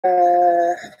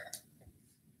Are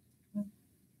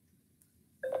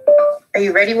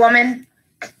you ready, woman?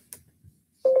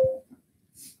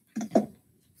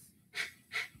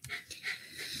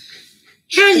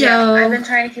 Hello. Yeah, I've been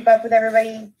trying to keep up with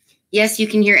everybody. Yes, you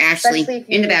can hear Ashley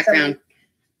in the background.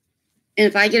 And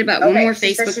if I get about one more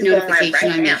Facebook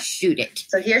notification, I may shoot it.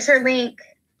 So here's her link.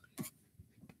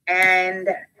 And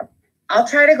I'll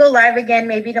try to go live again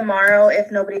maybe tomorrow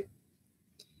if nobody.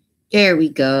 There we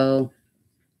go.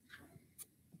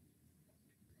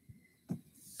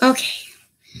 Okay.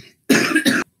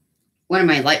 One of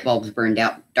my light bulbs burned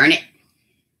out. Darn it.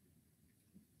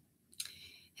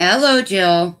 Hello,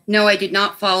 Jill. No, I did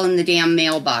not fall in the damn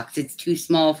mailbox. It's too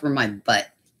small for my butt.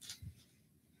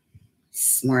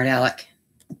 Smart aleck.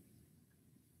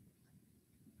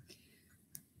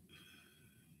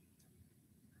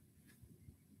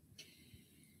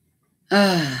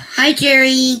 Hi,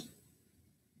 Jerry.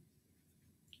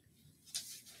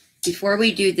 Before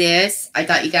we do this, I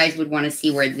thought you guys would want to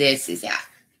see where this is at.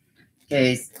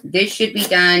 Because this should be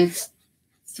done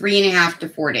 3.5 to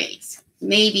 4 days.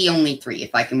 Maybe only 3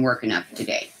 if I can work enough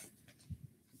today.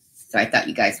 So I thought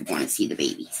you guys would want to see the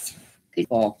babies. Good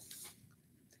ball.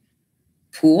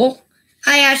 Pool.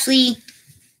 Hi, Ashley.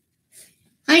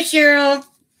 Hi, Cheryl.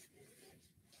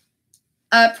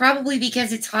 Probably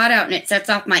because it's hot out and it sets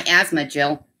off my asthma,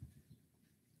 Jill.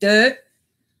 Duh.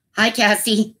 Hi,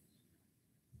 Cassie.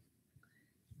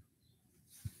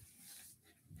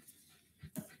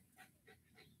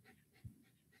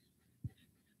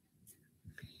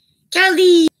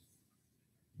 Kelly.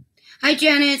 Hi,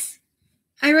 Janice.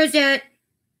 Hi, Rosette.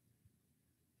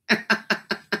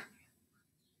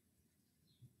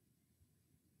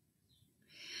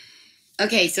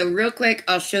 Okay, so real quick,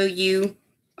 I'll show you,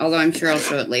 although I'm sure I'll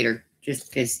show it later, just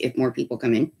because if more people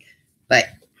come in. But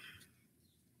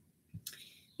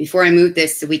before I move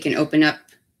this so we can open up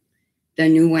the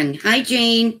new one. Hi,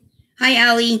 Jane. Hi,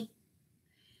 Allie.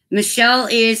 Michelle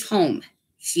is home.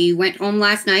 She went home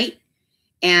last night,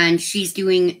 and she's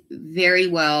doing very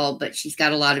well, but she's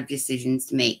got a lot of decisions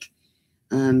to make.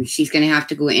 She's going to have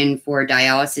to go in for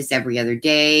dialysis every other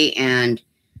day and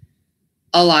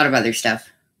a lot of other stuff.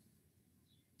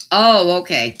 Oh,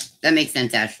 okay. That makes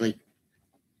sense, Ashley.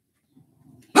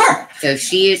 So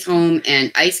she is home,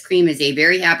 and Ice Cream is a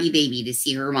very happy baby to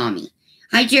see her mommy.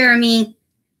 Hi, Jeremy.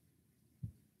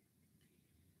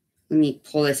 Let me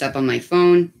pull this up on my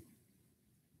phone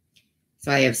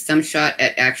so I have some shot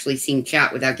at actually seeing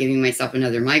chat without giving myself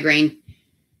another migraine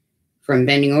from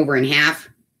bending over in half.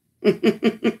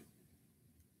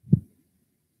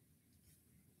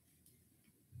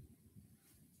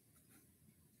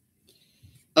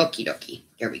 Okie dokie.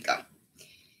 There we go. All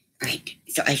right.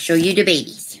 So I show you the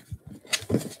babies.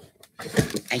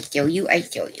 I show you.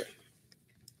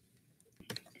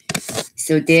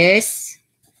 So this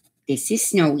is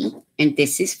Snowy and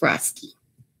this is Frosty.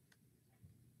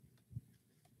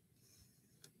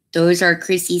 Those are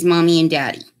Chrissy's mommy and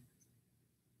daddy.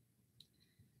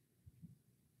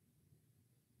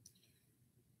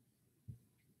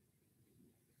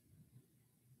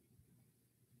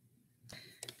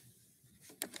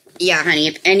 Yeah, honey,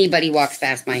 if anybody walks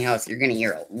past my house, you're going to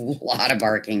hear a lot of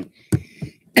barking.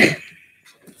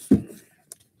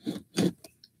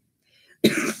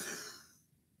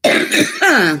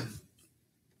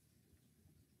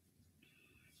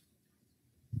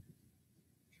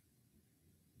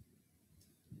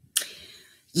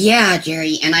 Yeah,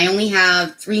 Jerry, and I only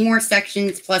have 3 more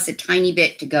sections plus a tiny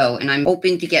bit to go, and I'm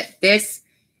hoping to get this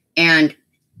and,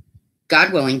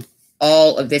 God willing,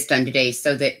 all of this done today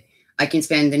so that I can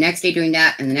spend the next day doing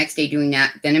that and the next day doing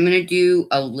that. Then I'm going to do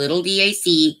a little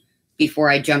DAC before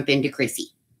I jump into Chrissy.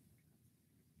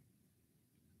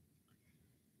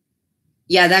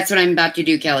 Yeah, that's what I'm about to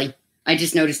do, Kelly. I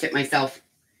just noticed it myself.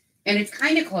 And it's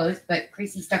kind of close, but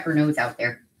Chrissy stuck her nose out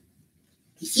there.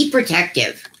 She's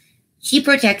protective. She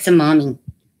protects a mommy.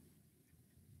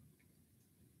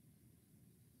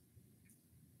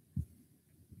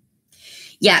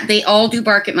 Yeah, they all do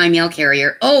bark at my mail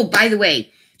carrier. Oh, by the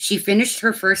way, she finished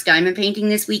her first diamond painting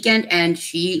this weekend, and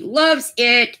she loves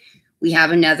it. We have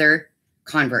another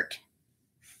convert.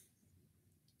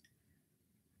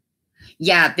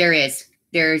 Yeah, there is.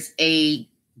 There's a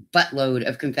buttload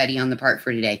of confetti on the part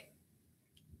for today.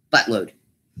 Buttload.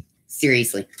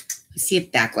 Seriously. Let's see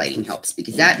if backlighting helps,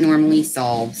 because that normally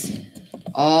solves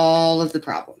all of the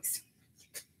problems.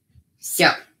 So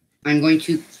I'm going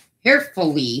to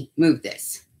carefully move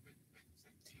this.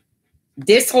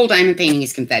 This whole diamond painting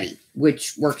is confetti,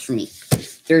 which works for me.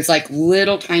 There's like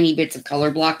little tiny bits of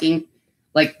color blocking.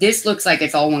 Like this looks like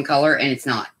it's all one color, and it's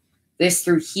not. This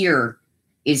through here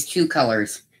is 2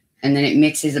 colors. And then it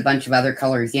mixes a bunch of other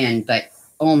colors in. But,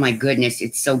 oh my goodness,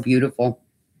 it's so beautiful.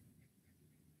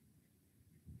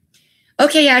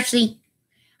 Okay, Ashley.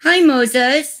 Hi,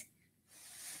 Moses.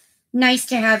 Nice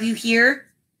to have you here.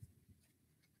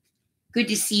 Good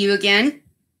to see you again.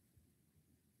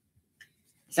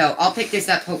 So I'll pick this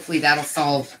up. Hopefully that'll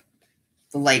solve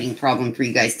the lighting problem for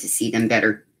you guys to see them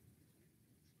better.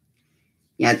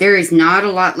 Yeah, there is not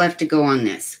a lot left to go on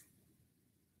this.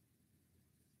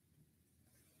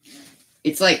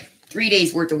 It's like 3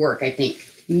 days worth of work, I think.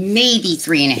 Maybe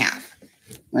 3.5.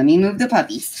 Let me move the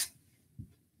puppies.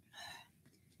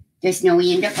 The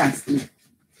Snowy and the Frosty.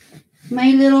 My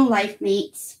little life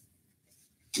mates.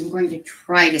 I'm going to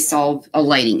try to solve a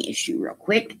lighting issue real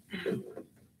quick.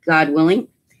 God willing.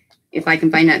 If I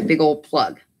can find that big old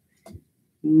plug.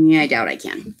 Yeah, I doubt I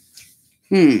can.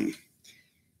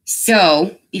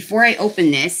 So, before I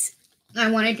open this, I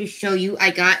wanted to show you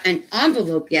I got an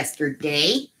envelope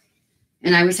yesterday.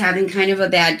 And I was having kind of a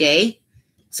bad day.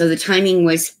 So the timing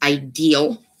was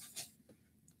ideal.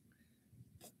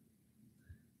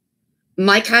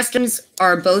 My customs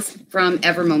are both from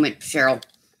Evermoment, Cheryl.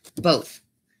 Both.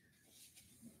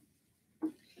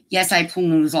 Yes, I pull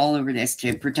noodles all over this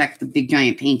to protect the big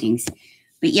giant paintings.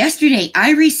 But yesterday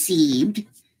I received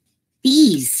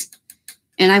these.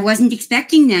 And I wasn't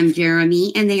expecting them,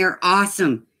 Jeremy. And they are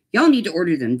awesome. Y'all need to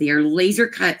order them. They are laser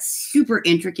cut, super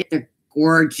intricate. They're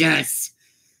gorgeous.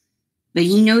 But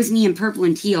he knows me in purple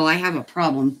and teal. I have a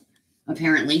problem,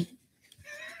 apparently.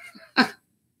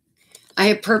 I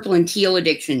have purple and teal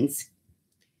addictions.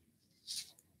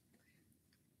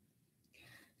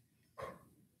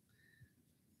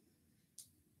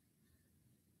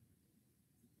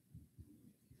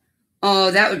 Oh,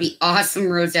 that would be awesome,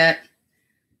 Rosette.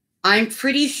 I'm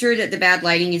pretty sure that the bad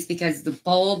lighting is because the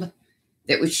bulb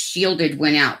that was shielded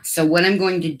went out. So what I'm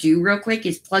going to do real quick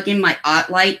is plug in my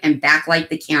OttLight and backlight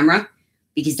the camera,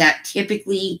 because that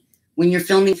typically, when you're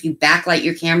filming, if you backlight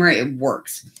your camera, it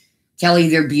works. Kelly,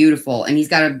 they're beautiful. And he's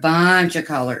got a bunch of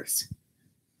colors.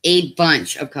 A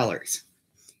bunch of colors.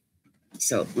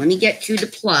 So let me get to the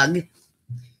plug,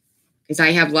 because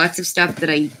I have lots of stuff that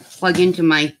I plug into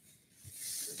my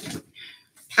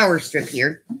power strip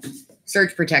here.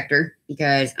 Surge protector,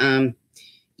 because,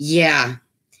 yeah,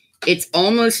 it's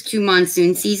almost to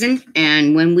monsoon season.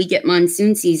 And when we get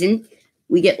monsoon season,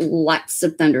 we get lots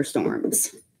of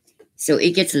thunderstorms. So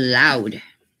it gets loud.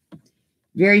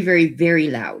 Very, very, very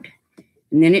loud.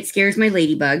 And then it scares my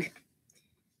ladybug,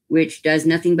 which does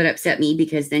nothing but upset me,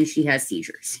 because then she has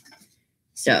seizures.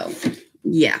 So,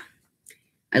 yeah.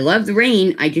 I love the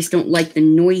rain. I just don't like the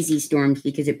noisy storms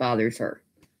because it bothers her.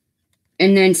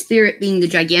 And then Spirit, being the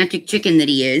gigantic chicken that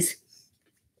he is,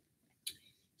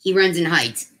 he runs and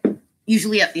hides.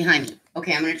 Usually up behind me.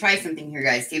 Okay, I'm going to try something here,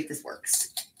 guys. See if this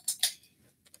works.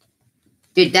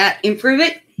 Did that improve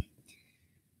it?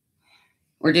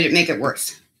 Or did it make it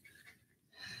worse?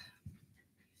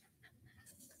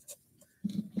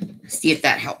 See if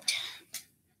that helped.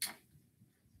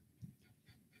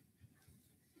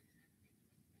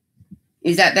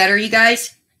 Is that better, you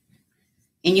guys?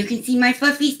 And you can see my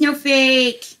fluffy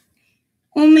snowflake.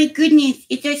 Oh my goodness,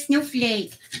 it's a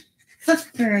snowflake.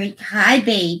 Fluffy. Hi,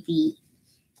 baby.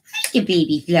 Hi, the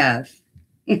baby fluff.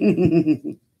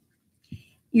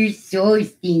 You're so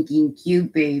stinking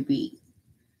cute, baby.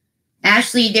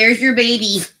 Ashley, there's your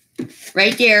baby.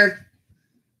 Right there.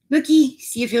 Looky,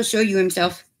 see if he'll show you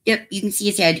himself. Yep, you can see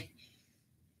his head.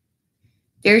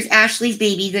 There's Ashley's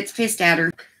baby that's pissed at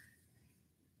her.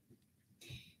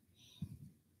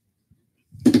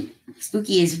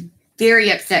 Spooky is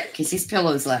very upset because his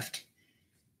pillows left.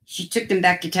 She took them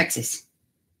back to Texas.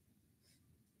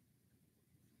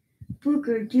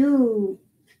 Booger doo.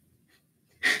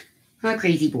 Huh,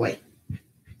 crazy boy.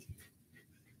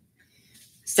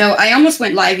 So I almost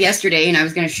went live yesterday, and I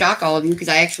was going to shock all of you because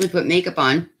I actually put makeup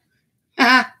on.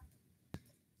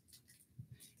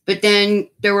 But then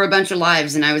there were a bunch of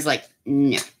lives, and I was like,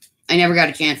 no. I never got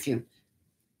a chance to.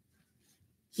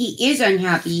 He is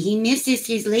unhappy. He misses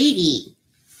his lady.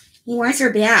 He wants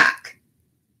her back.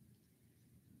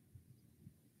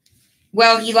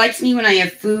 Well, he likes me when I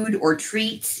have food or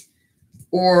treats,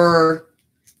 or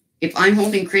if I'm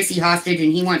holding Chrissy hostage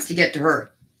and he wants to get to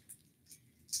her.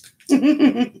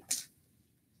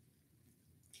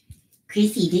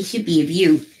 Chrissy, this should be a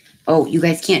view. Oh, you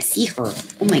guys can't see her.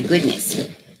 Oh my goodness.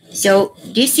 So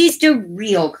this is the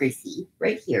real Chrissy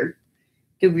right here.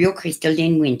 The real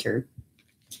Crystalline Winter.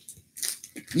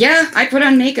 Yeah, I put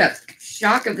on makeup.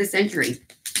 Shock of the century.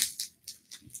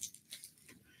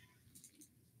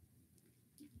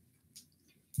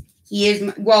 He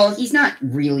is, well, he's not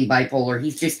really bipolar.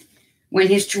 He's just When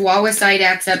his Chihuahua side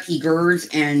acts up, he gurs,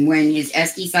 and when his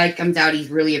Esky side comes out, he's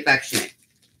really affectionate.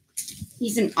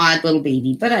 He's an odd little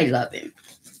baby, but I love him.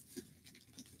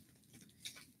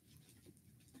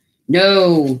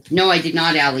 No, I did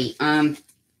not, Allie. I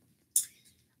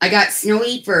got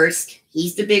Snowy first.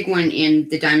 He's the big one in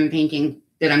the diamond painting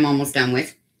that I'm almost done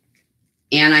with.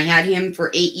 And I had him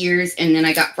for 8 years, and then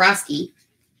I got Frosty,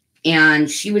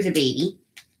 and she was a baby.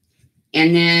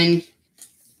 And then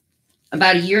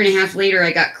about 1.5 years later,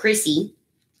 I got Chrissy.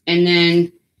 And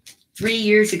then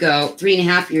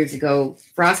 3.5 years ago,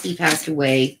 Frosty passed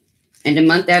away. And a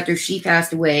month after she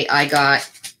passed away, I got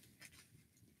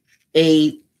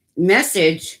a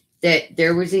message that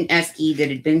there was an Esky that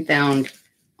had been found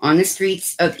on the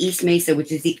streets of East Mesa,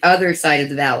 which is the other side of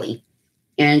the valley.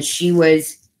 And she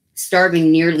was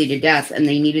starving nearly to death, and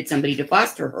they needed somebody to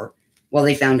foster her while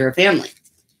they found her a family.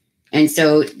 And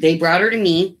so they brought her to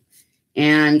me.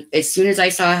 And as soon as I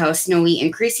saw how Snowy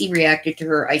and Chrissy reacted to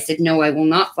her, I said, no, I will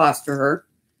not foster her,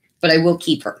 but I will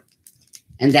keep her.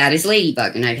 And that is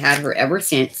Ladybug, and I've had her ever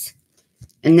since.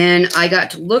 And then I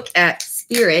got to look at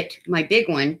Spirit, my big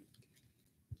one.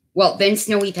 Well, then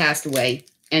Snowy passed away,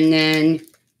 and then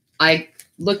I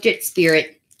looked at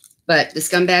Spirit, but the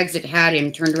scumbags that had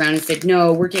him turned around and said,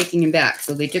 no, we're taking him back.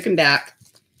 So they took him back.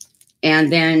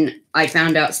 And then I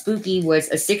found out Spooky was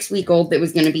a 6-week-old that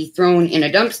was going to be thrown in a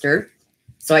dumpster.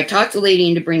 So I talked the lady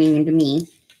into bringing him to me.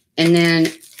 And then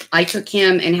I took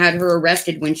him and had her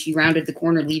arrested when she rounded the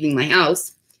corner leaving my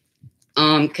house.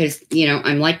 Because,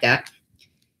 I'm like that.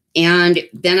 And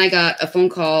then I got a phone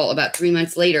call about 3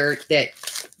 months later that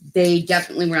they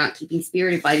definitely were not keeping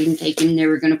Spirit. If I didn't take him, they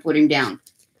were going to put him down.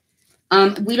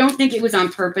 We don't think it was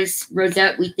on purpose,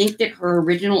 Rosette. We think that her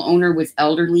original owner was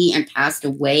elderly and passed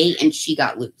away, and she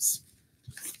got loose.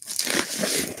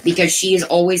 Because she has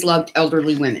always loved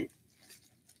elderly women.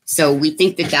 So we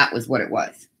think that that was what it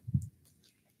was.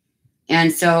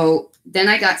 And so then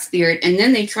I got Spirit, and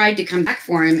then they tried to come back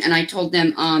for him, and I told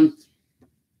them,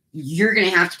 you're going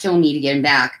to have to kill me to get him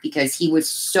back, because he was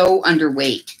so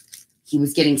underweight. He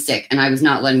was getting sick, and I was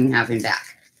not letting him have him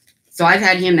back. So I've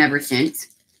had him ever since.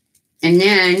 And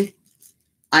then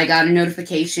I got a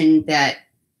notification that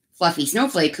Fluffy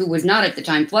Snowflake, who was not at the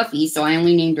time Fluffy, so I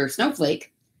only named her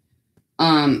Snowflake,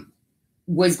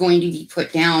 was going to be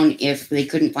put down if they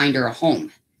couldn't find her a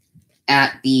home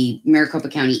at the Maricopa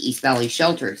County East Valley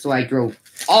shelter. So I drove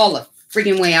all the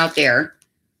friggin' way out there,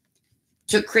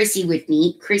 took Chrissy with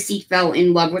me. Chrissy fell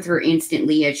in love with her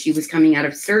instantly as she was coming out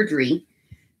of surgery.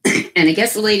 And I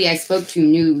guess the lady I spoke to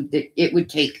knew that it would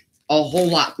take a whole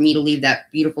lot for me to leave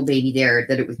that beautiful baby there,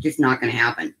 that it was just not going to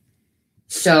happen.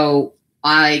 So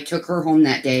I took her home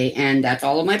that day, and that's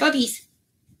all of my puppies.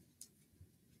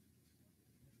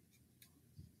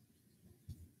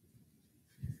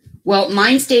 Well,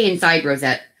 mine stay inside,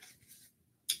 Rosette.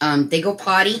 They go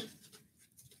potty,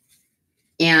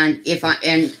 and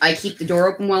I keep the door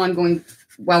open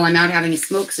while I'm out having a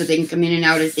smoke, so they can come in and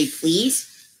out as they please.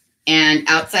 And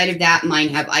outside of that, mine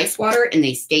have ice water, and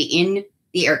they stay in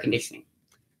the air conditioning.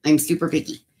 I'm super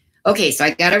picky. Okay, so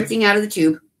I got everything out of the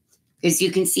tube. As you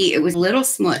can see, it was a little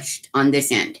smushed on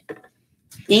this end.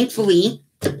 Thankfully,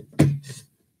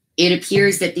 it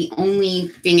appears that the only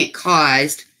thing it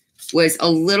caused was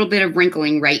a little bit of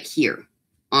wrinkling right here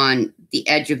on the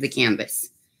edge of the canvas.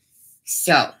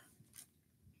 So,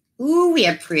 ooh, we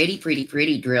have pretty, pretty,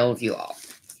 pretty drills, you all.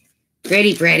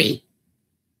 Pretty, pretty.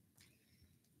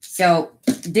 So,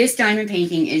 this diamond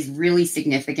painting is really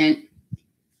significant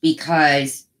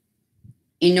because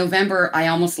in November, I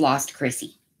almost lost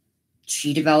Chrissy.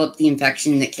 She developed the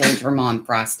infection that killed her mom,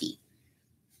 Frosty.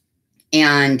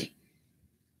 And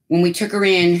when we took her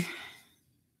in,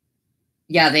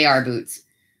 yeah, they are boots.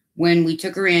 When we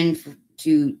took her in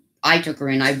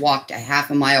I walked a half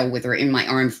a mile with her in my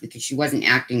arms because she wasn't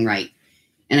acting right.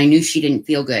 And I knew she didn't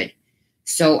feel good.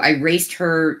 So I raced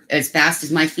her as fast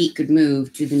as my feet could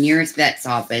move to the nearest vet's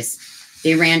office.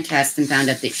 They ran tests and found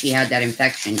out that she had that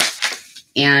infection.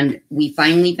 And we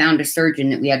finally found a surgeon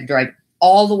that we had to drive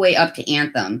all the way up to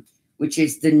Anthem, which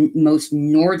is the most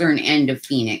northern end of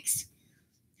Phoenix,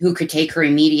 who could take her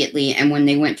immediately. And when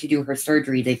they went to do her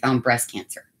surgery, they found breast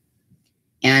cancer.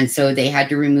 And so they had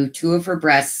to remove 2 of her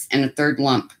breasts and a 3rd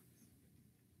lump.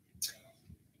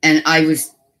 And I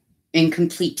was in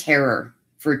complete terror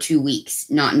for 2 weeks,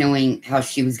 not knowing how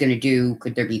she was going to do.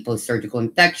 Could there be post-surgical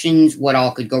infections? What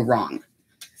all could go wrong?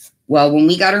 Well, when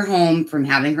we got her home from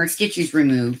having her stitches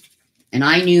removed, and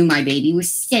I knew my baby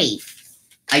was safe,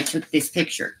 I took this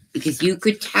picture because you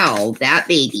could tell that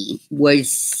baby was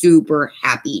super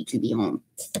happy to be home.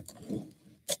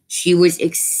 She was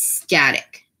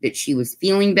ecstatic that she was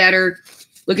feeling better.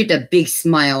 Look at the big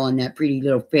smile on that pretty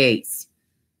little face.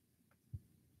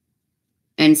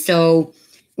 And so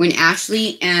when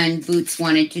Ashley and Boots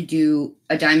wanted to do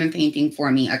a diamond painting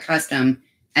for me, a custom,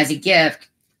 as a gift,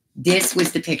 this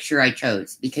was the picture I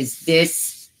chose because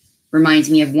this reminds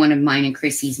me of one of mine and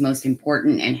Chrissy's most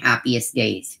important and happiest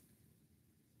days.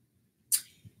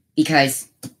 Because,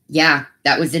 yeah,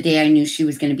 that was the day I knew she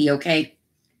was going to be okay.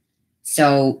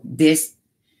 So this,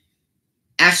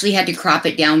 Ashley had to crop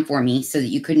it down for me so that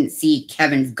you couldn't see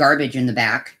Kevin's garbage in the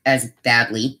back as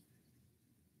badly.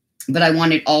 But I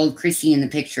wanted all of Chrissy in the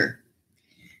picture.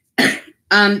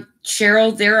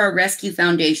 Cheryl, there are rescue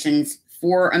foundations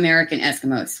for American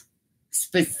Eskimos,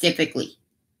 specifically.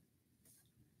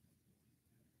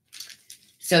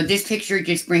 So this picture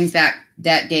just brings back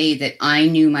that day that I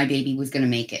knew my baby was going to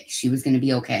make it. She was going to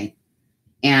be okay.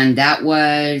 And that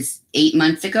was 8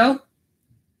 months ago.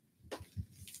 Come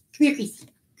here, Chrissy.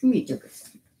 Come here, Joker.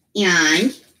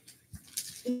 And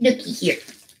looky here.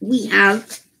 We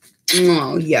have,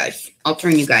 oh, yes. I'll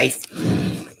turn you guys.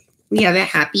 We have a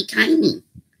happy Tiny.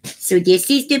 So this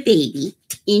is the baby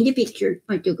in the picture.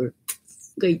 Oh, Joker.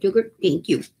 Good, Joker. Thank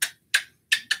you.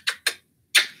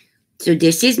 So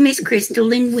this is Miss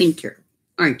Crystal in winter,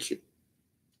 aren't you?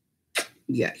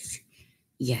 Yes.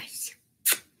 Yes.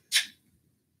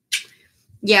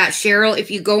 Yeah, Cheryl, if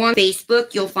you go on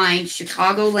Facebook, you'll find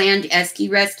Chicagoland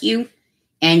Esky Rescue,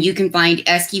 and you can find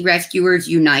Esky Rescuers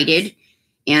United.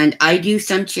 And I do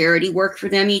some charity work for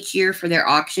them each year for their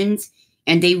auctions,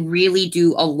 and they really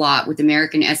do a lot with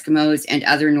American Eskimos and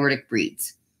other Nordic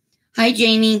breeds. Hi,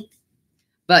 Jamie.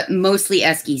 But mostly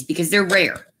Eskies because they're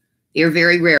rare. They're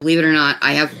very rare. Believe it or not,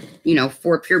 I have,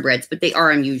 4 purebreds, but they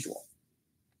are unusual.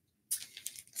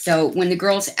 So when the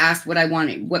girls asked what I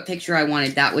wanted, what picture I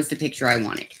wanted, that was the picture I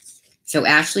wanted. So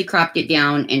Ashley cropped it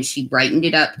down and she brightened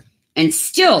it up and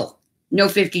still no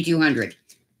 5200.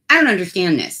 I don't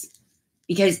understand this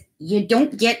because you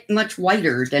don't get much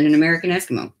whiter than an American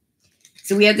Eskimo.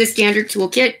 So we have the standard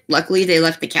toolkit. Luckily, they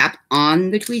left the cap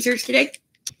on the tweezers today.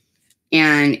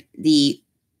 And the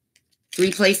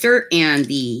 3-placer and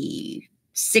the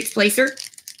 6-placer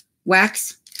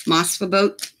wax, Mossfa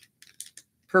boat,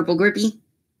 purple grippy.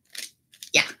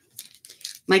 Yeah.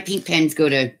 My pink pens go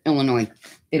to Illinois.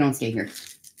 They don't stay here.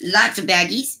 Lots of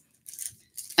baggies.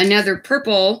 Another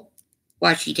purple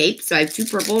washi tape. So I have 2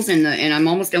 purples and I'm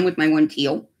almost done with my 1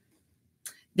 teal.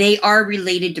 They are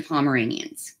related to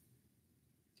Pomeranians.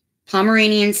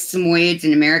 Pomeranians, Samoyeds,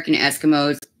 and American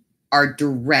Eskimos are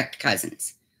direct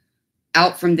cousins.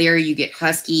 Out from there, you get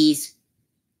Huskies,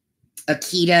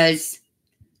 Akitas,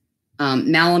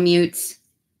 Malamutes,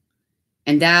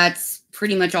 and that's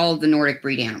pretty much all of the Nordic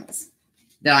breed animals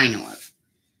that I know of.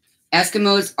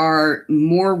 Eskimos are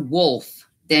more wolf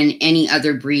than any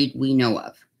other breed we know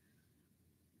of.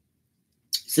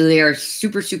 So they are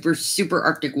super, super, super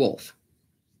Arctic wolf.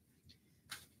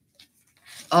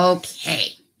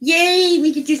 Okay. Yay,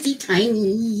 we get to see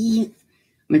Tiny. I'm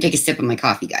going to take a sip of my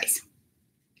coffee, guys.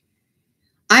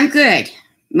 I'm good.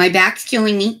 My back's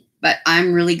killing me, but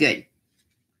I'm really good.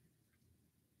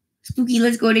 Spooky,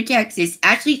 let's go to Texas.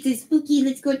 Ashley says, Spooky,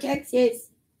 let's go to Texas.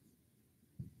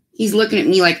 He's looking at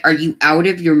me like, are you out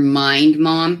of your mind,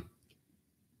 Mom?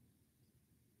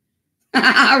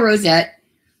 Rosette.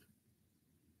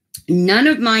 None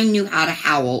of mine knew how to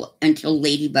howl until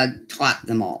Ladybug taught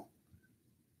them all.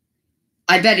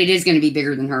 I bet it is going to be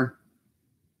bigger than her.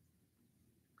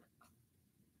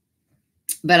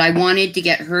 But I wanted to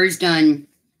get hers done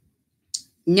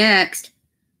next.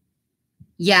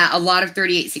 Yeah, a lot of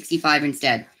 3865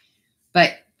 instead.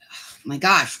 But, oh my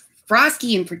gosh,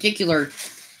 Frosty in particular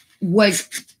was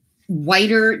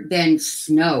whiter than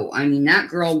snow. I mean, that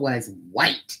girl was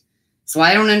white. So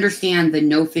I don't understand the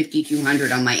no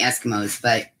 5200 on my Eskimos.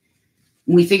 But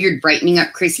we figured brightening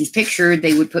up Chrissy's picture,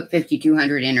 they would put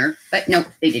 5200 in her. But no,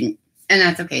 they didn't. And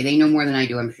that's okay. They know more than I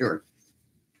do, I'm sure.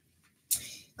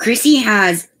 Chrissy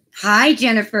has, hi,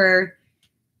 Jennifer.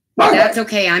 That's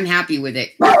okay. I'm happy with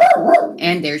it.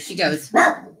 And there she goes.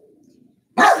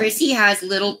 Chrissy has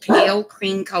little pale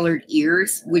cream colored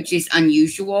ears, which is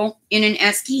unusual in an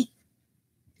Esky.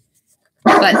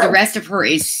 But the rest of her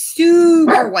is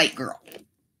super white girl.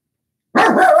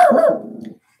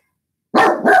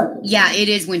 Yeah, it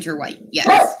is winter white.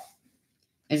 Yes.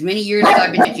 As many years as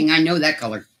I've been teaching, I know that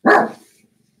color.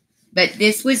 But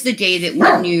this was the day that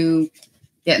we knew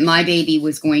that my baby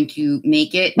was going to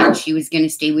make it and she was going to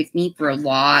stay with me for a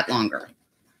lot longer.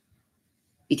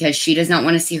 Because she does not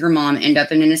want to see her mom end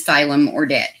up in an asylum or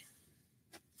dead.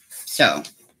 So,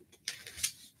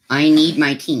 I need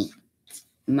my teeny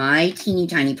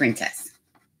tiny princess.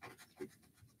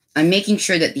 I'm making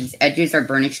sure that these edges are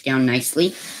burnished down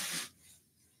nicely.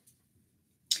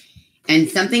 And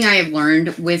something I have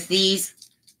learned with these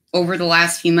over the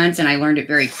last few months, and I learned it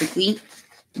very quickly,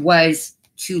 was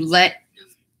to let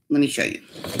me show you.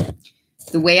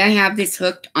 The way I have this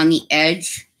hooked on the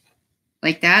edge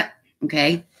like that,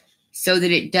 okay, so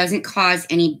that it doesn't cause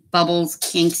any bubbles,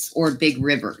 kinks, or big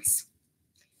rivers.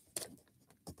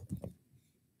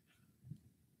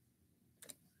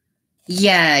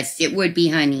 Yes, it would be,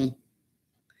 honey.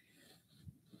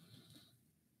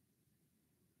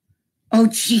 Oh,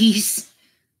 geez.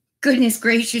 Goodness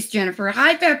gracious, Jennifer.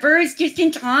 Hi, Peppers, just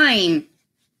in time.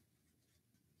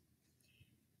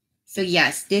 So,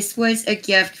 yes, this was a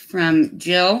gift from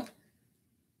Jill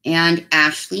and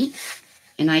Ashley,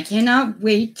 and I cannot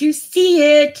wait to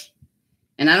see it.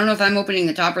 And I don't know if I'm opening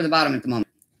the top or the bottom at the moment,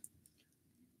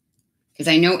 because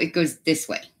I know it goes this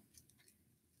way,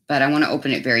 but I want to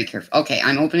open it very carefully. Okay,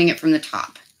 I'm opening it from the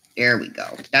top. There we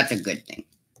go. That's a good thing.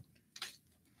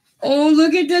 Oh,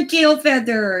 look at the tail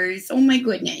feathers. Oh, my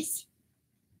goodness.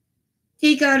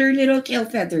 They got her little tail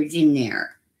feathers in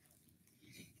there.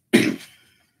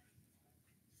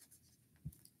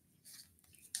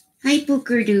 Hi,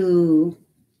 Booker-doo.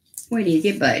 What is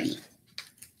it, buddy?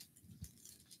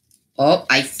 Oh,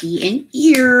 I see an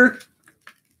ear.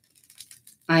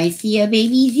 I see a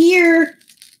baby's ear.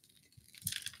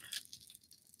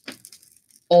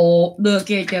 Oh, look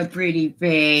at the pretty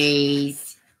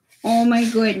face. Oh, my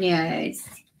goodness.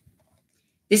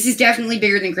 This is definitely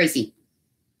bigger than Chrissy.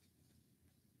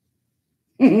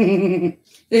 This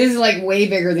is like way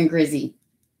bigger than Chrissy.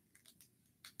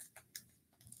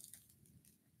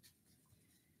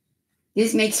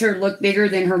 This makes her look bigger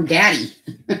than her daddy.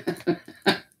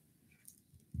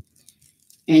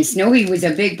 And Snowy was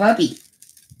a big puppy.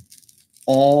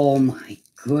 Oh my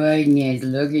goodness,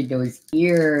 look at those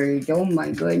ears. Oh my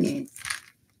goodness.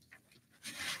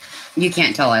 You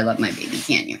can't tell I love my baby,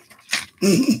 can you?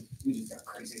 You just got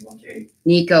crazy one day.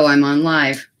 Nico, I'm on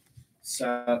live.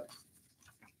 So,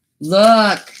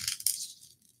 Look.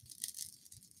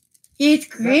 It's it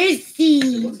Chrissy.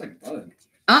 looks like a bug.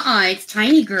 It's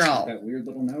Tiny Girl. That weird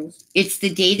little nose. It's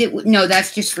the day that, no,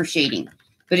 that's just for shading.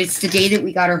 But it's the day that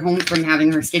we got her home from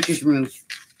having her stitches removed.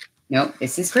 Nope,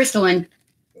 this is Crystalline.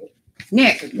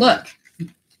 Nick, look.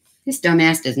 This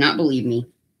dumbass does not believe me.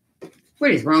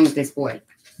 What is wrong with this boy?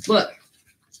 Look,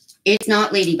 it's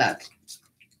not Ladybug.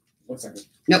 Looks like it.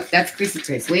 Nope, that's Chrissy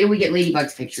Chris. Wait till we get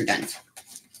Ladybug's picture done.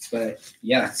 But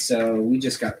yeah, so we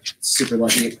just got super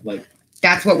lucky. Like,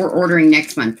 That's what we're ordering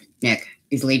next month, Nick,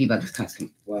 is Ladybug's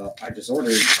custom. well, I just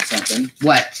ordered something.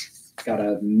 What? Got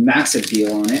a massive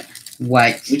deal on it.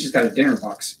 What? We just got a dinner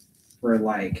box for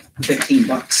like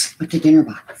 $15. What's a dinner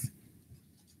box?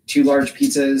 2 large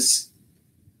pizzas,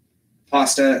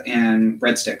 pasta, and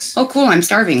breadsticks. Oh, cool. I'm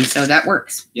starving, so that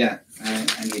works. Yeah,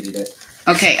 I needed it.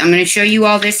 Okay, I'm going to show you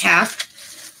all this half.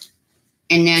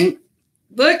 And then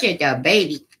look at the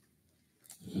baby.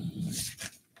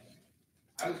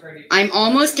 I was ready. I'm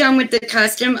almost done with the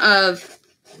custom of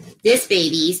this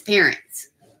baby's parents.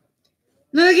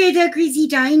 Look at the Chrissy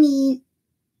Tiny.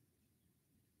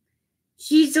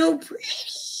 She's so pretty.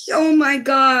 Oh my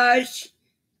gosh.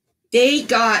 They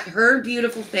got her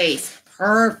beautiful face.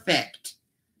 Perfect.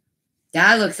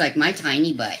 That looks like my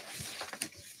tiny butt.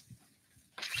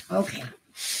 Okay.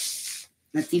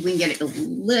 Let's see if we can get it a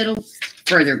little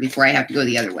further before I have to go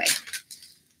the other way.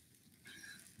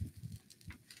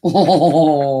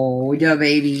 Oh, the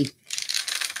baby.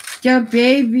 The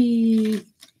baby.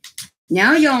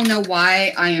 Now y'all know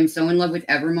why I am so in love with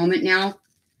Evermoment now.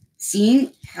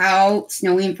 Seeing how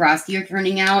Snowy and Frosty are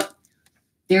turning out,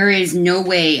 there is no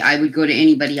way I would go to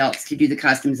anybody else to do the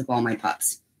customs of all my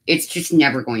pups. It's just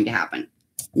never going to happen.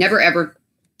 Never, ever,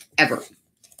 ever.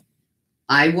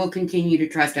 I will continue to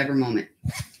trust Evermoment.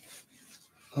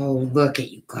 Oh, look at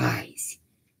you guys.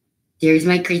 There's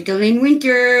my Crystalline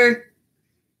Winter.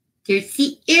 There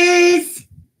she is.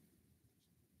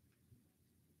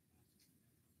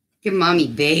 Your mommy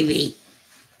baby.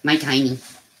 My tiny.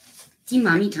 See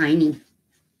mommy tiny.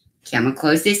 Okay, I'm going to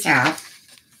close this half.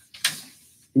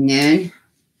 And then,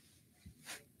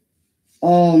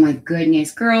 oh my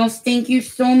goodness, girls, thank you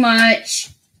so much.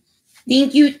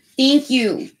 Thank you, thank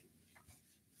you.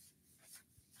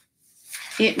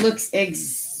 It looks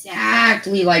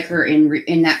exactly like her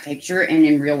in that picture and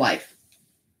in real life.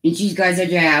 And she's got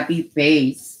such a happy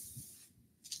face.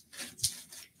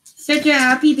 Such a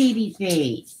happy baby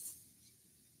face.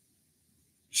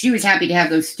 She was happy to have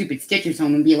those stupid stitches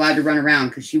home and be allowed to run around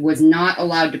because she was not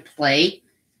allowed to play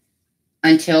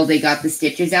until they got the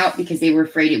stitches out because they were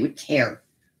afraid it would tear.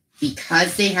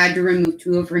 Because they had to remove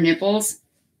 2 of her nipples,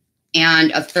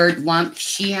 and a third lump.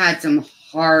 She had some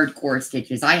hardcore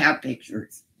stitches. I have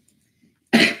pictures.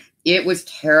 It was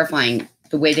terrifying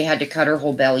the way they had to cut her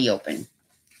whole belly open.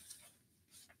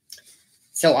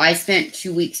 So I spent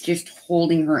 2 weeks just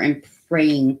holding her and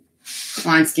praying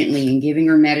constantly and giving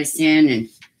her medicine and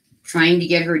trying to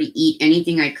get her to eat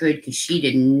anything I could because she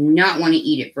did not want to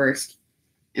eat at first.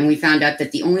 And we found out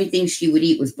that the only thing she would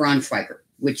eat was Braunschweiger,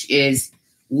 which is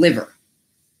liver.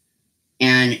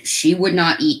 And she would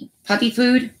not eat puppy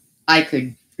food. I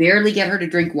could barely get her to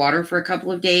drink water for a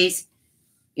couple of days.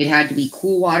 It had to be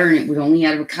cool water, and it was only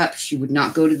out of a cup. She would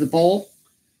not go to the bowl.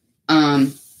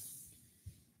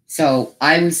 So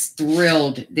I was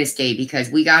thrilled this day because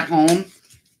we got home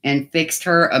and fixed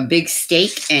her a big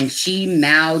steak, and she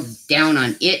mouthed down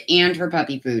on it and her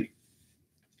puppy food.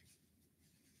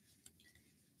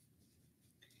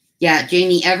 Yeah,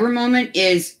 Jamie, Evermoment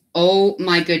is, oh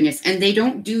my goodness. And they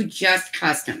don't do just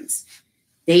customs.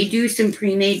 They do some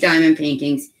pre-made diamond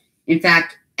paintings. In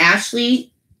fact,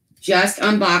 Ashley just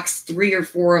unboxed 3 or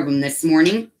 4 of them this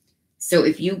morning. So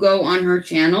if you go on her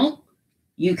channel,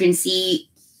 you can see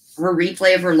her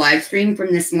replay of her live stream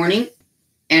from this morning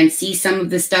and see some of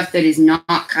the stuff that is not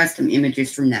custom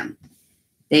images from them.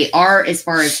 They are, as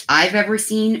far as I've ever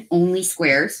seen, only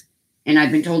squares. And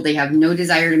I've been told they have no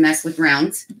desire to mess with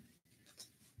rounds.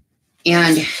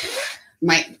 And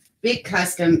my big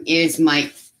custom is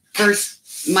my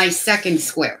second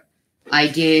square. I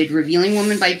did Revealing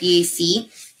Woman by DAC.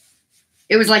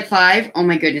 It was like 5. Oh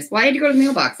my goodness. Well, I had to go to the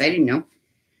mailbox. I didn't know.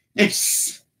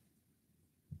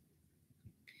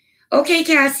 Okay,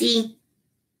 Cassie.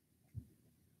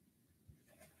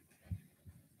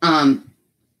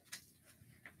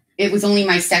 It was only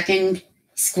my second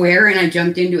square, and I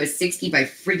jumped into a 60 by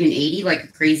friggin' 80 like a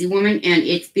crazy woman, and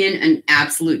it's been an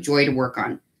absolute joy to work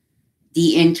on.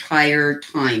 The entire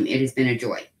time, it has been a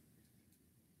joy.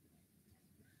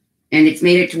 And it's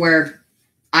made it to where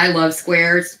I love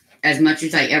squares as much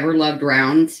as I ever loved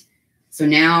rounds. So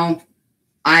now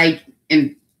I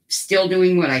am still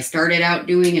doing what I started out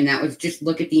doing, and that was just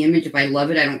look at the image. If I love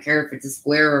it, I don't care if it's a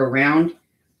square or a round.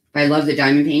 If I love the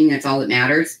diamond painting, that's all that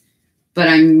matters. But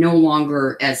I'm no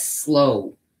longer as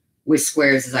slow with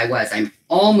squares as I was. I'm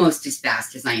almost as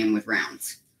fast as I am with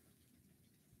rounds.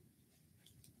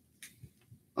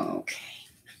 Okay.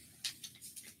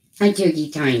 Hi,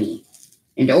 Tookie Tiny.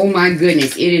 And oh my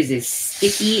goodness, it is as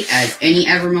sticky as any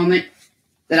Evermoment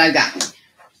that I've gotten.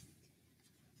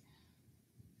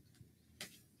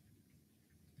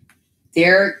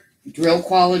 Their drill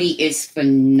quality is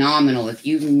phenomenal. If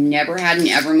you've never had an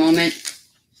Evermoment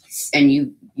and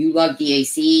you love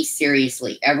DAC,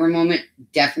 seriously, Evermoment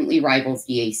definitely rivals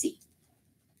DAC.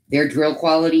 Their drill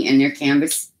quality and their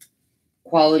canvas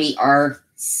quality are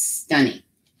stunning.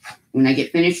 When I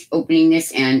get finished opening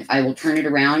this, and I will turn it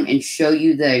around and show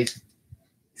you the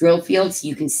drill fields,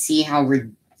 you can see how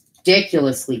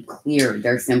ridiculously clear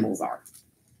their symbols are.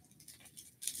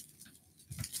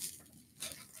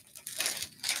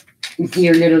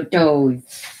 Dear little toes.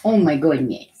 Oh my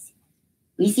goodness.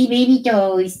 We see baby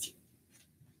toes.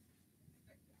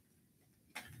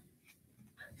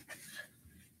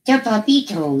 The puppy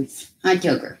toes. I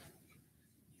took her.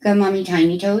 Got mommy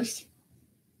tiny toes.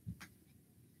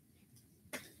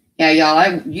 Yeah,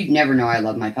 y'all, you'd never know I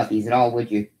love my puppies at all, would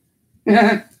you?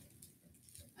 Not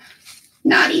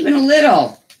even a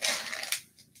little.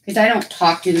 Because I don't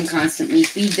talk to them constantly.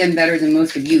 Feed them better than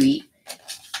most of you eat.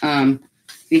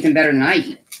 Feed them better than I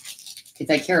eat. Because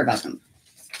I care about them.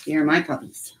 They're my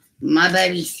puppies. My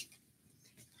babies.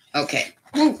 Okay.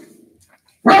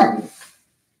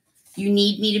 You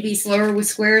need me to be slower with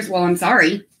squares? Well, I'm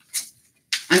sorry.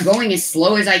 I'm going as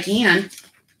slow as I can.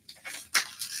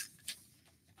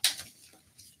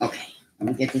 Okay. Let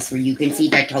me get this where you can see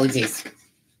that toes is.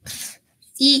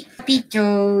 See? Puppy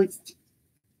toes.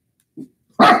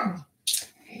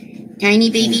 Tiny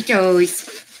baby toes.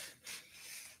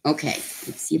 Okay.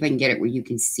 Let's see if I can get it where you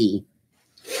can see.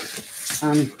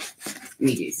 Let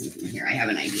me do something here. I have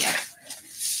an idea.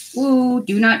 Ooh,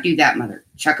 do not do that, mother.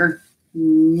 Chucker.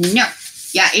 No.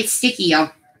 Yeah, it's sticky,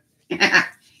 y'all.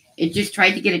 It just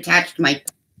tried to get attached to my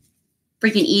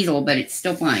freaking easel, but it's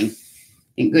still fine.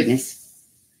 Thank goodness.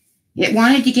 It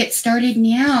wanted to get started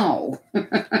now.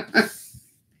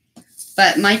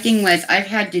 But my thing was, I've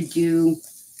had to do,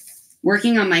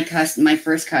 working on my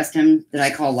first custom that I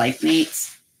call Life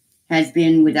Mates has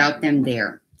been without them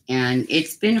there. And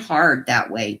it's been hard that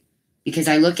way because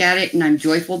I look at it and I'm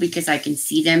joyful because I can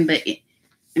see them, but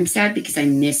I'm sad because I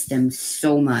miss them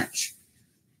so much.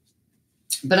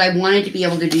 But I wanted to be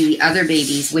able to do the other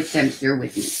babies with them here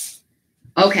with me.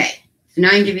 Okay, so now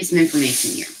I can give you some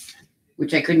information here,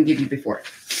 which I couldn't give you before.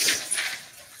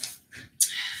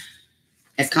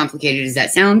 As complicated as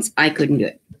that sounds, I couldn't do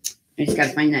it. I just got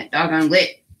to find that doggone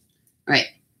lit. All right.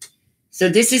 So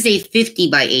this is a 50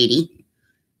 by 80.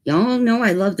 Y'all know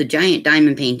I love the giant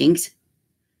diamond paintings.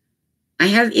 I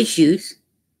have issues.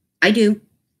 I do.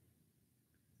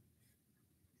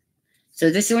 So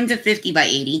this one's a 50 by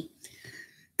 80.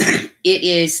 It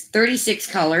is 36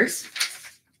 colors.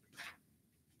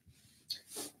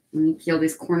 Let me peel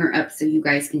this corner up so you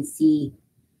guys can see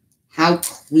how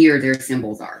clear their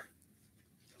symbols are.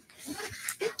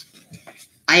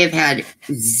 I have had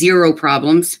zero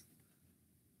problems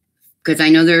because I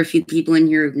know there are a few people in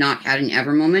here who've not had an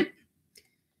ever moment.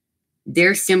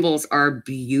 Their symbols are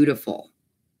beautiful.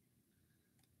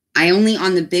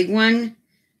 On the big one,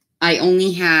 I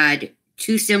only had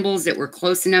 2 symbols that were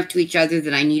close enough to each other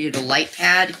that I needed a light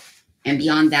pad. And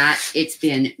beyond that, it's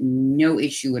been no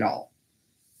issue at all.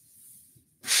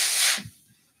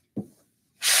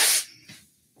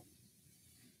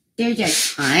 There's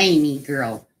a tiny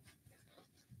girl.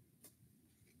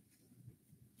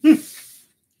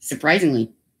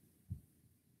 Surprisingly.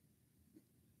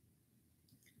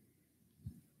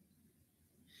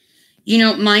 You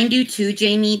know, mine do too,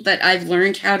 Jamie, but I've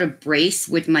learned how to brace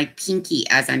with my pinky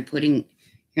as I'm putting...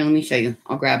 Here, let me show you.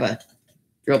 I'll grab a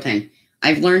drill pen.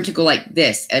 I've learned to go like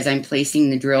this as I'm placing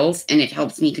the drills, and it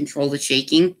helps me control the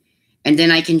shaking, and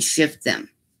then I can shift them.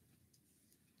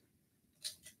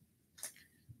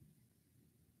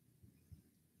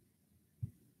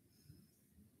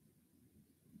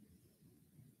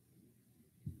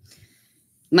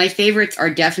 My favorites are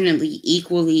definitely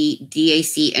equally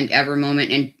DAC and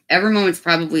Evermoment, and Evermoment's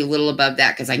probably a little above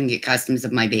that because I can get customs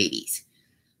of my babies.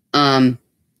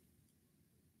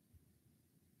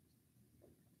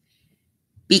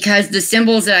 Because the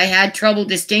symbols that I had trouble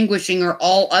distinguishing are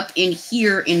all up in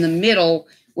here in the middle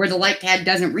where the light pad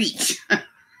doesn't reach.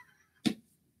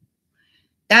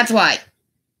 That's why.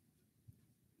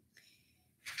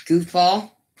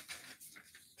 Goofball.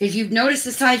 Because you've noticed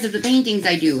the size of the paintings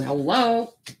I do.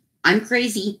 Hello. I'm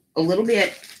crazy a little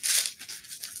bit.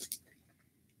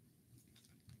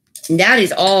 And that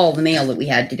is all the mail that we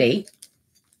had today.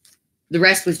 The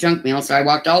rest was junk mail, so I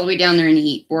walked all the way down there in the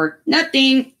heat for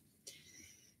nothing.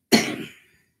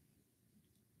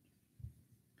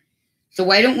 So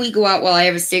why don't we go out while I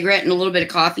have a cigarette and a little bit of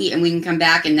coffee, and we can come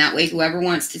back, and that way whoever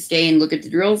wants to stay and look at the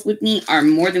drills with me are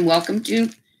more than welcome to,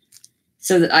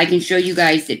 so that I can show you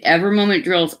guys that Evermoment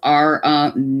drills are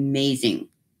amazing.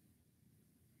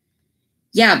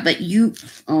 Yeah, but you,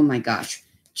 oh my gosh.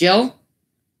 Jill,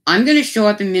 I'm going to show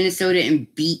up in Minnesota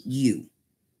and beat you.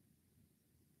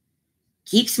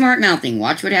 Keep smart mouthing.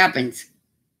 Watch what happens.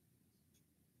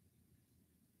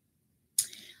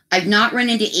 I've not run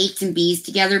into 8s and Bs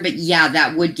together, but yeah,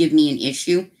 that would give me an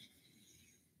issue.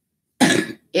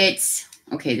 It's,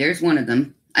 okay, there's one of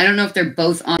them. I don't know if they're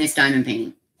both on this diamond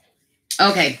painting.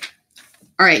 Okay.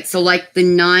 All right, so like the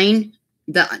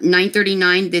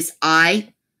 939, this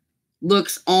eye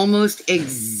looks almost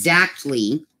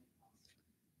exactly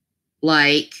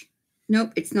like,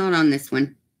 nope, it's not on this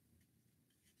one.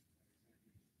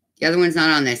 The other one's not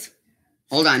on this.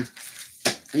 Hold on.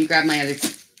 Let me grab my other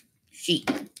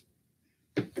sheet.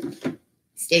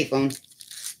 Stay, phone.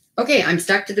 Okay, I'm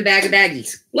stuck to the bag of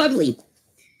baggies. Lovely.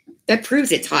 That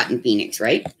proves it's hot in Phoenix,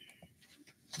 right?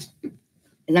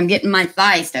 And I'm getting my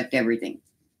thigh stuck to everything.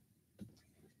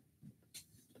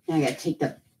 Now I gotta take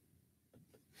the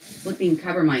flipping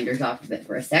cover minders off of it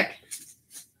for a sec.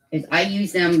 Because I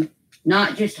use them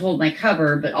not just to hold my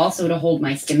cover, but also to hold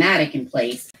my schematic in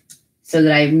place so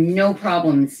that I have no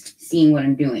problems seeing what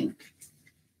I'm doing.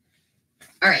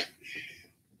 All right.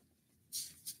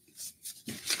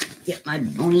 Get my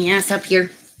bony ass up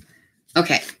here.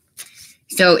 Okay.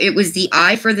 So it was the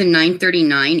eye for the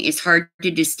 939. It's hard to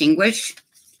distinguish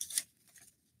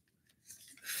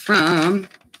from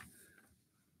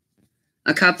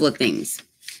a couple of things.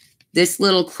 This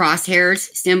little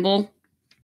crosshairs symbol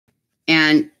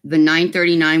and the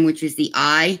 939, which is the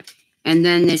eye, and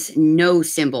then this no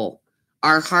symbol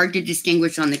are hard to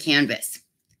distinguish on the canvas.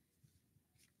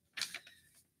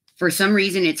 For some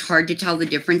reason, it's hard to tell the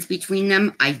difference between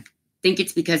them. I think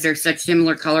it's because they're such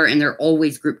similar color and they're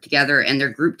always grouped together, and they're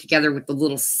grouped together with the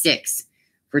little 6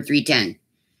 for 310.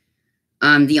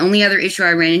 The only other issue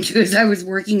I ran into is I was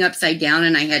working upside down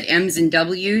and I had M's and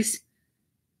W's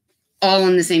all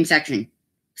in the same section.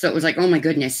 So it was like, oh my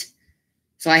goodness.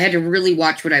 So I had to really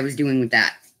watch what I was doing with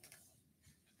that.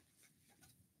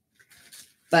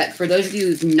 But for those of you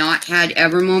who've not had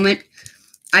Evermoment,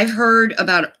 I've heard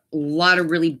about a lot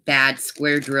of really bad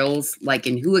square drills, like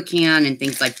in Huacan and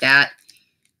things like that.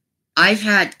 I've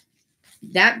had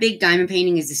that big diamond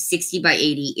painting is a 60 by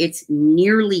 80. It's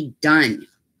nearly done.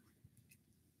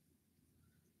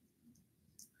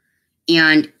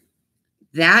 And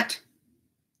that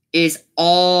is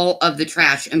all of the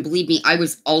trash. And believe me, I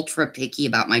was ultra picky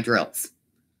about my drills.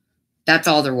 That's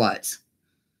all there was.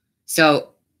 So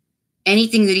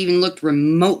anything that even looked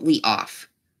remotely off,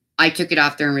 I took it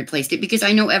off there and replaced it because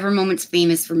I know Evermoment's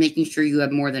famous for making sure you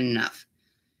have more than enough.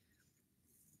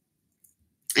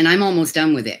 And I'm almost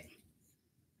done with it.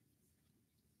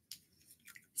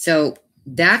 So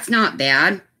that's not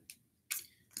bad.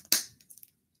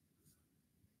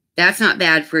 That's not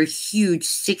bad for a huge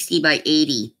 60 by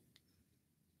 80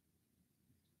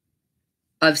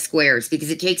 of squares because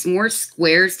it takes more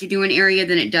squares to do an area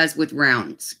than it does with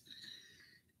rounds.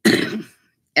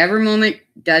 Evermoment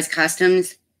does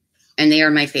customs, and they are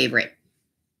my favorite.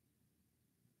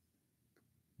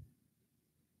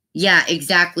 Yeah,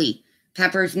 exactly.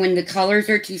 Peppers, when the colors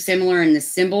are too similar and the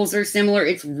symbols are similar,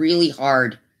 it's really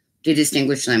hard to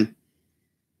distinguish them.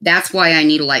 That's why I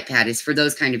need a light pad, is for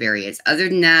those kind of areas. Other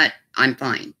than that, I'm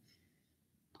fine.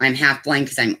 I'm half blind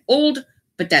because I'm old,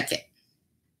 but that's it.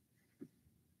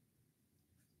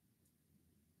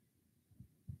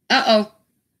 Uh-oh.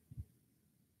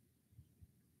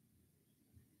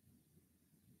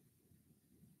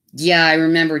 Yeah, I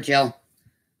remember, Jill.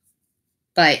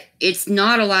 But it's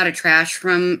not a lot of trash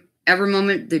from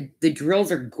Evermoment. The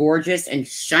drills are gorgeous and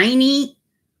shiny.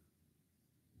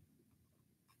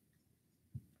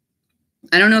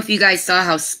 I don't know if you guys saw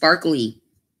how sparkly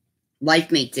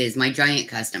LifeMates is, my giant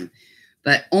custom.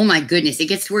 But oh my goodness, it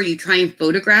gets to where you try and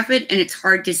photograph it and it's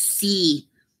hard to see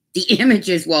the image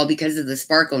as well because of the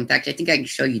sparkle. In fact, I think I can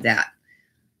show you that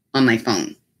on my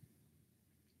phone.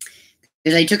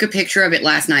 Because I took a picture of it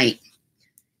last night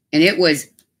and it was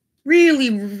really,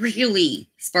 really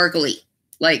sparkly.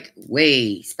 Like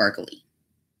way sparkly.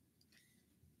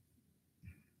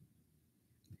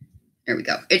 There we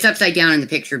go. It's upside down in the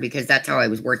picture because that's how I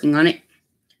was working on it.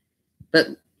 But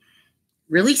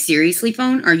really, seriously,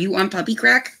 phone? Are you on puppy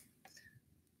crack?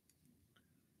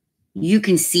 You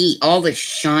can see all the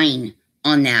shine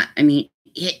on that. I mean,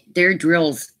 their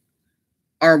drills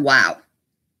are wow.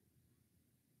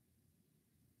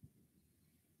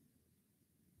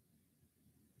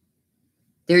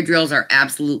 Their drills are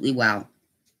absolutely wow.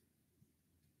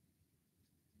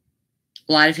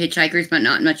 A lot of hitchhikers, but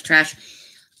not much trash.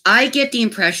 I get the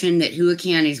impression that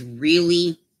Huracan is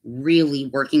really, really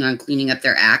working on cleaning up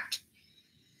their act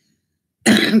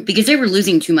because they were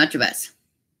losing too much of us.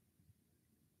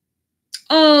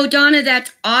 Oh, Donna,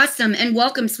 that's awesome. And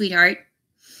welcome, sweetheart.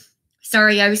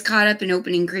 Sorry, I was caught up in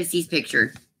opening Chrissy's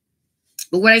picture.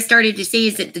 But what I started to say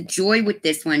is that the joy with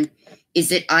this one is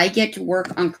that I get to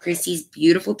work on Chrissy's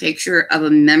beautiful picture of a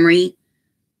memory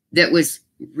that was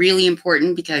really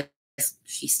important because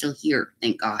she's still here,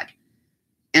 thank God.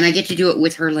 And I get to do it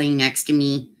with her laying next to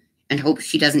me and hope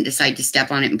she doesn't decide to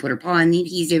step on it and put her paw in the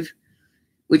adhesive,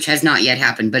 which has not yet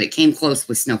happened, but it came close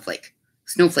with Snowflake.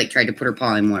 Snowflake tried to put her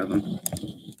paw in one of them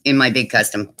in my big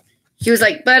custom. She was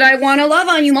like, but I want to love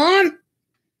on you, Mom.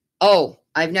 Oh,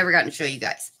 I've never gotten to show you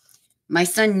guys. My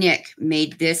son, Nick,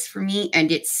 made this for me,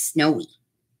 and it's snowy.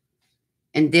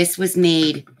 And this was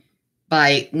made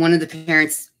by one of the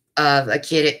parents of a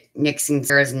kid at Nick's and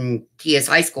Sarah's and Tia's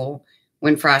high school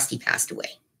when Frosty passed away.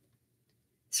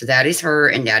 So that is her,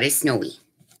 and that is Snowy.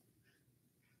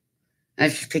 I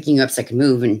was just picking you up so I can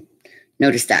move and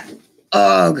notice that.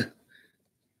 Ugh.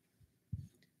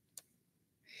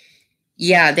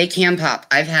 Yeah, they can pop.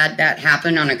 I've had that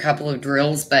happen on a couple of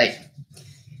drills, but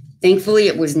thankfully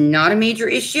it was not a major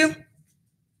issue.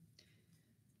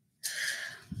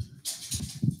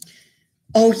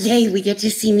 Oh, yay, we get to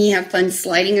see me have fun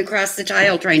sliding across the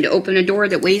tile trying to open a door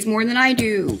that weighs more than I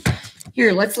do.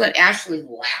 Here, let's let Ashley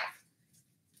laugh.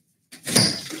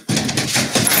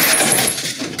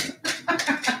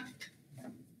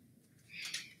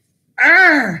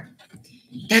 Arr!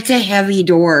 That's a heavy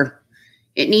door.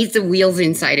 It needs the wheels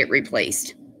inside it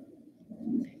replaced.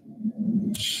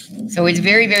 So it's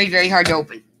very, very, very hard to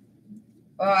open.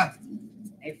 I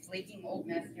have flaking old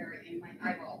mascara in my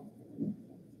eyeball.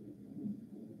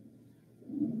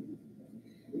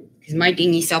 Because my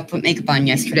dingy self put makeup on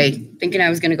yesterday, thinking I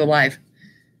was going to go live.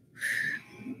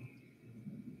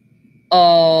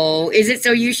 Oh, is it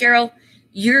so you, Cheryl?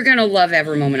 You're going to love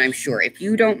Evermoment, I'm sure. If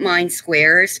you don't mind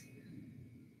squares.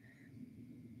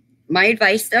 My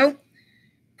advice, though,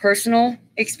 personal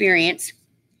experience,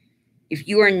 if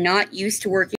you are not used to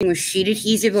working with sheet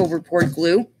adhesive over poured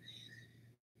glue,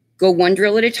 go one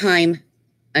drill at a time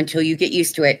until you get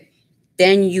used to it.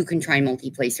 Then you can try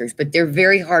multi-placers, but they're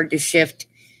very hard to shift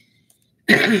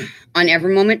on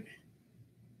Evermoment.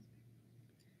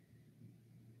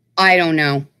 I don't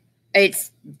know.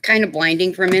 It's kind of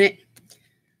blinding for a minute,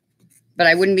 but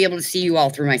I wouldn't be able to see you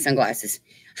all through my sunglasses.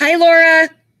 Hi, Laura.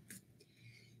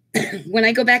 When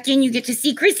I go back in, you get to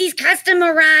see Chrissy's custom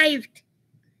arrived.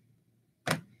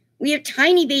 We have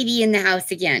Tiny Baby in the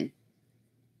house again.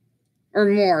 Or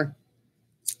more.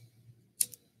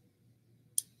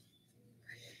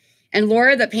 And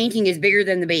Laura, the painting is bigger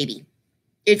than the baby.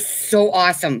 It's so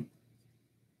awesome.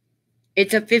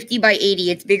 It's a 50 by 80.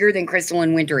 It's bigger than Crystal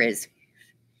and Winter is.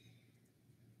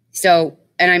 So,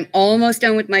 and I'm almost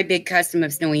done with my big custom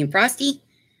of Snowy and Frosty.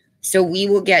 So we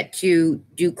will get to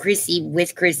do Chrissy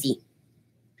with Chrissy.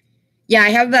 Yeah, I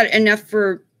have about enough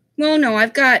for, well, no,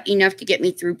 I've got enough to get me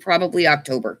through probably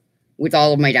October with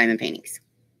all of my diamond paintings.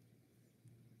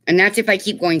 And that's if I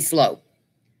keep going slow.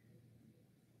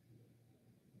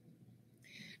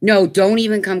 No, don't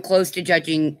even come close to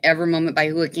judging Ever Moment by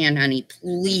Hua Can, honey.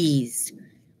 Please.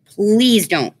 Please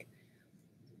don't.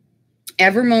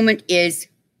 Ever Moment is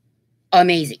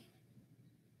amazing.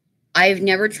 I've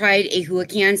never tried a Hua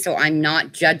Can, so I'm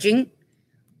not judging.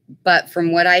 But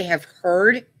from what I have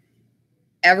heard,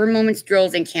 Ever Moment's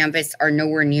drills and canvas are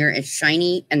nowhere near as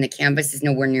shiny, and the canvas is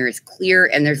nowhere near as clear,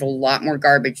 and there's a lot more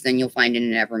garbage than you'll find in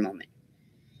an Ever Moment.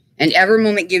 And Ever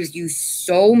Moment gives you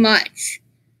so much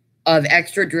of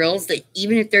extra drills that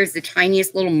even if there's the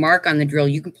tiniest little mark on the drill,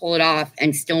 you can pull it off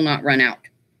and still not run out.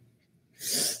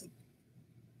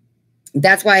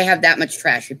 That's why I have that much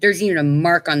trash. If there's even a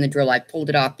mark on the drill, I pulled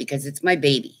it off because it's my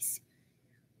babies.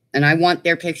 And I want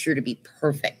their picture to be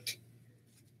perfect.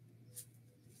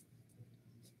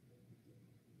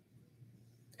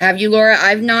 Have you, Laura?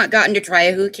 I've not gotten to try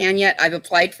a Hua Can yet. I've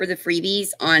applied for the freebies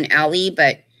on Ally,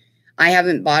 but I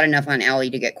haven't bought enough on Ally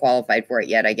to get qualified for it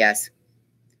yet, I guess.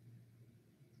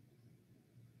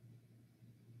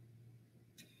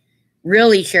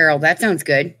 Really, Cheryl? That sounds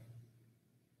good.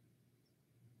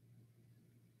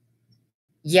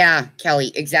 Yeah,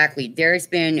 Kelly, exactly. There's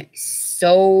been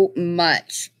so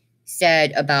much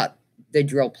said about the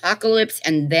Drillpocalypse,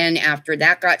 and then after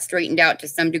that got straightened out to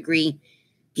some degree,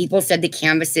 people said the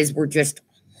canvases were just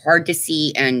hard to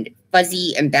see and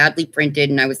fuzzy and badly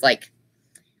printed, and I was like,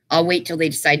 I'll wait till they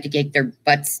decide to get their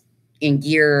butts in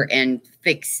gear and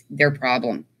fix their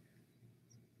problem.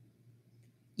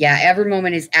 Yeah, Ever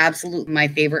Moment is absolutely my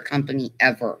favorite company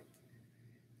ever.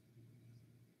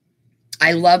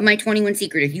 I love my 21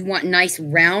 Secret. If you want nice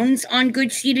rounds on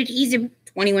good sheet adhesive,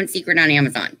 21 Secret on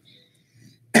Amazon.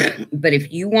 But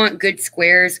if you want good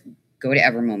squares, go to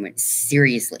Ever Moment.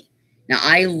 Seriously. Now,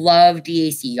 I love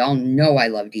DAC. Y'all know I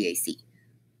love DAC.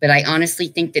 But I honestly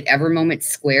think that Ever Moment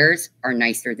squares are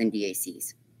nicer than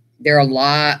DACs. There are a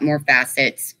lot more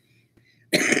facets.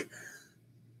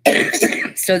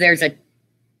 So there's a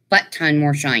butt ton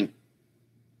more shine.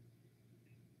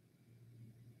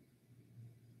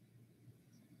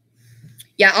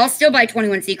 Yeah, I'll still buy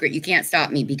 21 Secret. You can't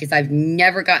stop me because I've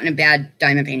never gotten a bad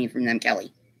diamond painting from them,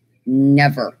 Kelly.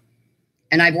 Never.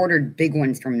 And I've ordered big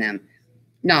ones from them.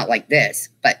 Not like this,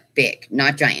 but big.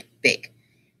 Not giant, big.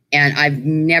 And I've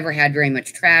never had very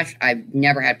much trash. I've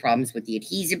never had problems with the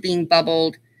adhesive being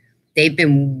bubbled. They've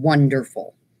been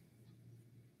wonderful.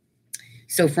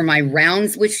 So for my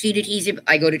rounds with sheet adhesive,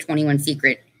 I go to 21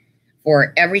 Secret.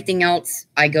 For everything else,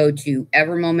 I go to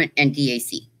Ever Moment and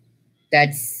DAC.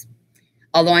 That's,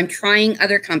 although I'm trying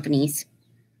other companies,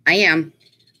 I am.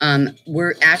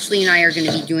 Ashley and I are going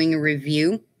to be doing a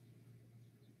review.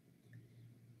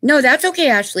 No, that's okay,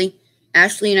 Ashley.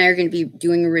 Ashley and I are going to be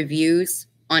doing reviews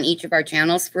on each of our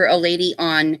channels for a lady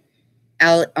on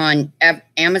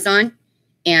Amazon,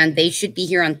 and they should be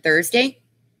here on Thursday.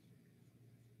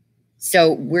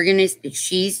 So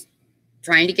she's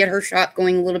trying to get her shop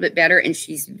going a little bit better, and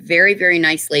she's a very, very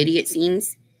nice lady, it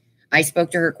seems. I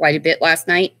spoke to her quite a bit last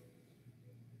night.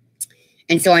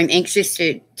 And so I'm anxious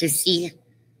to see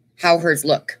how hers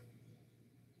look.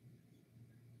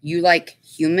 You like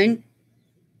human?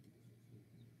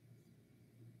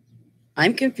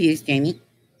 I'm confused, Jamie.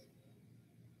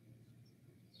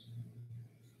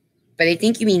 But I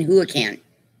think you mean Hua Can.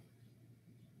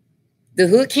 The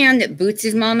Hua Can that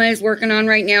Boots' mama is working on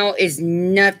right now is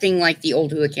nothing like the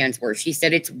old Hua Cans were. She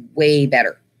said it's way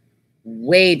better.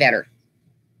 Way better.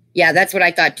 Yeah, that's what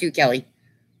I thought too, Kelly.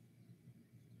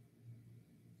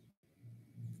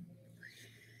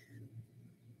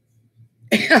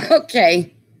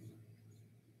 Okay.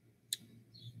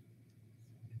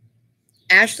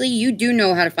 Ashley, you do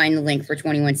know how to find the link for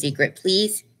 21 Secret.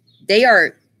 Please.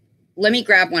 Let me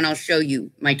grab one. I'll show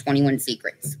you my 21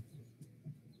 Secrets.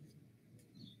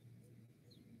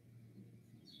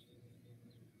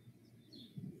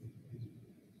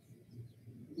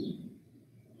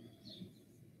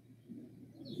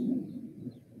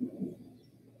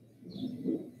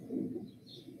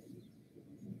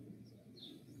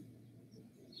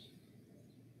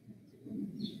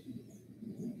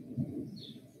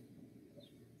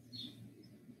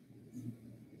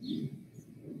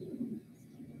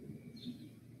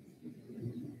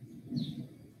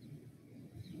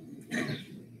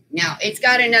 Now, it's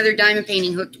got another diamond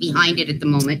painting hooked behind it at the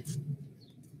moment,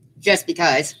 just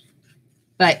because.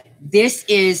 But this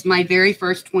is my very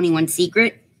first 21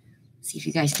 Secret. See if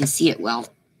you guys can see it well.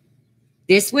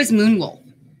 This was Moonwolf.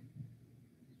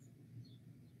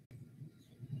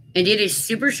 And it is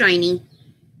super shiny.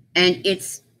 And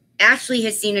it's Ashley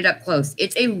has seen it up close.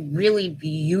 It's a really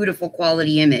beautiful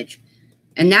quality image.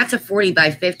 And that's a 40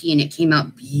 by 50, and it came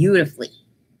out beautifully.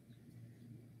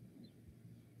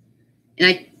 And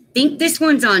I think this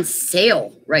one's on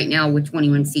sale right now with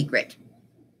 21 Secret.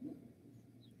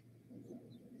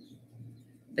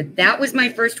 But that was my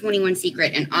first 21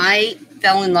 Secret, and I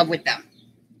fell in love with them.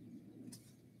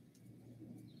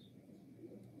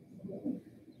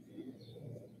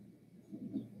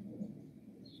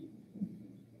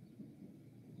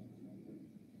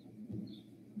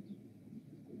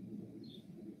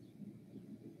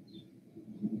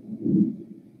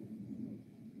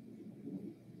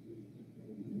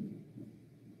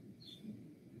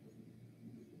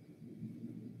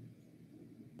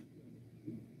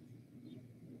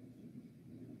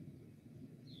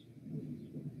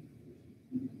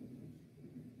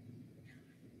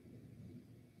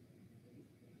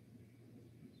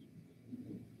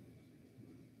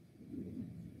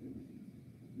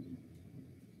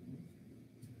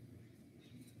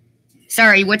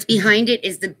 Sorry, what's behind it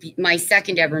is my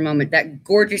second ever moment, that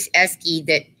gorgeous esky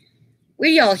that, where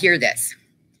do y'all hear this?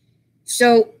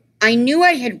 So I knew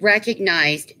I had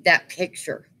recognized that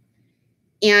picture.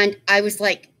 And I was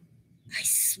like, I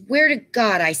swear to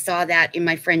God, I saw that in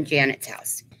my friend Janet's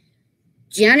house.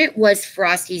 Janet was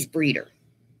Frosty's breeder.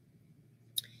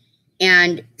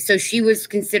 And so she was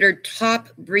considered top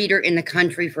breeder in the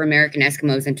country for American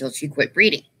Eskimos until she quit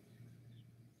breeding.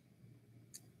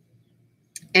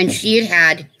 And she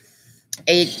had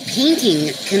a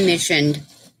painting commissioned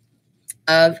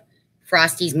of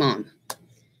Frosty's mom.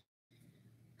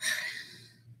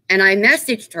 And I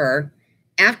messaged her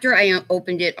after I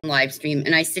opened it on live stream.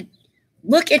 And I said,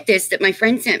 look at this that my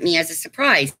friend sent me as a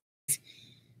surprise.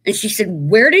 And she said,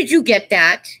 where did you get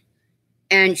that?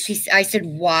 And I said,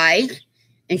 why?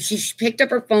 And she picked up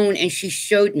her phone and she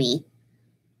showed me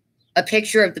a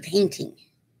picture of the painting.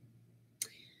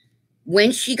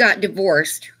 When she got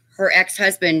divorced, her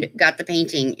ex-husband got the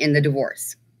painting in the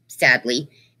divorce, sadly.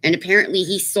 And apparently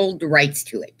he sold the rights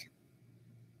to it.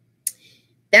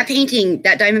 That painting,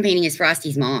 that diamond painting is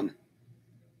Frosty's mom.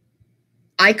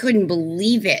 I couldn't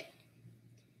believe it.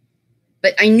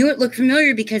 But I knew it looked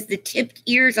familiar because the tipped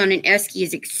ears on an esky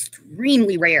is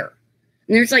extremely rare.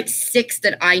 And there's like 6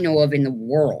 that I know of in the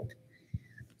world.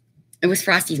 It was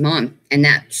Frosty's mom, and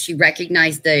that she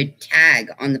recognized the tag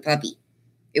on the puppy.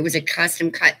 It was a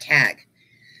custom cut tag.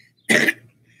 So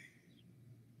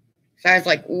I was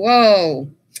like, whoa.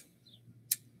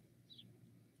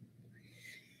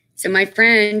 So my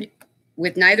friend,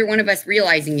 with neither one of us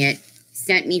realizing it,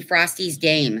 sent me Frosty's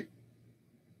dame,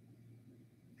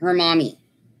 her mommy.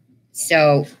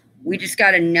 So we just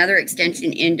got another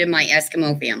extension into my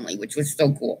Eskimo family, which was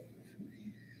so cool.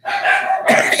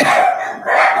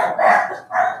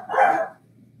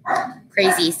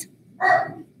 Crazies.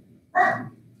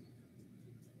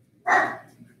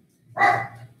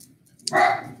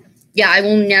 Yeah, I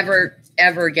will never,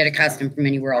 ever get a custom from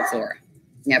anywhere else, Laura.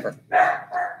 Never.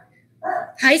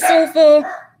 Hi, Soulful.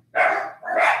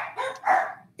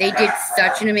 They did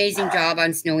such an amazing job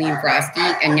on Snowy and Frosty,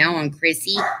 and now on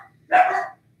Chrissy.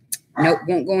 Nope,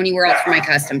 won't go anywhere else for my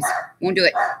customs. Won't do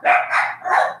it.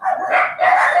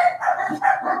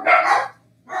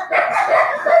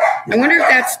 I wonder if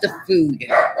that's the food.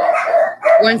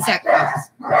 1 sec,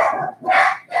 folks.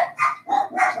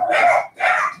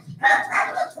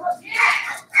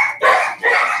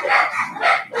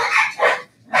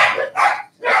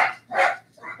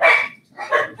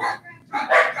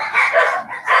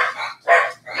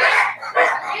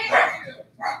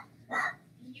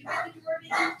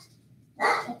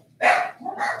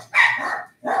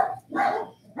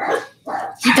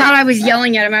 He thought I was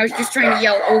yelling at him. I was just trying to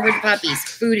yell over the puppies.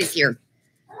 Food is here.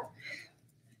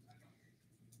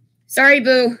 Sorry,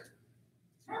 Boo.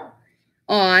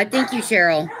 Aw, thank you,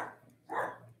 Cheryl.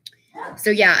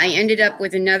 So, yeah, I ended up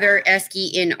with another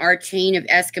Esky in our chain of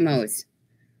Eskimos.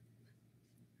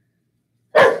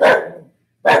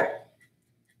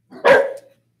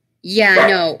 Yeah,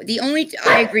 no.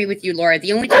 I agree with you, Laura.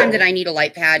 The only time that I need a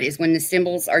light pad is when the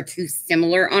symbols are too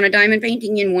similar on a diamond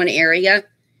painting in one area.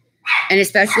 And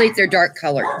especially if they're dark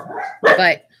colored.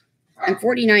 But I'm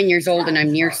 49 years old and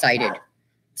I'm nearsighted.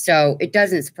 So it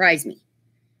doesn't surprise me.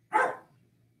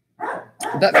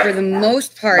 But for the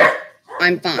most part,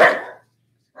 I'm fine.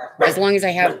 As long as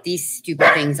I have these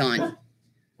stupid things on.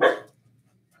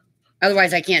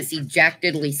 Otherwise, I can't see jack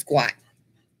diddly squat.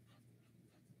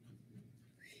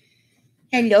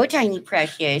 Hello, tiny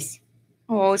precious.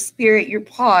 Oh, Spirit, your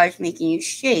paw is making you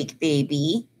shake,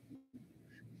 baby.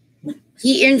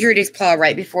 He injured his paw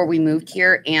right before we moved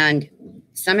here, and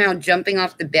somehow jumping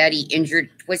off the bed, he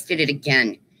twisted it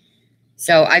again.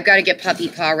 So I've got to get puppy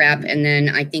paw wrap, and then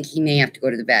I think he may have to go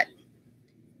to the vet.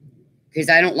 Because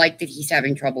I don't like that he's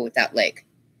having trouble with that leg.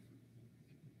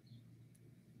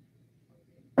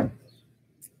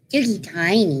 You're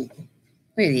tiny.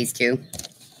 What are these two?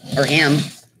 Or him.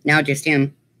 Now just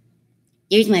him.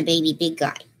 Here's my baby big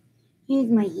guy. Here's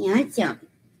my handsome.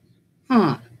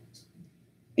 Huh. Are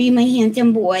you my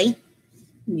handsome boy?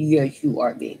 Yes, you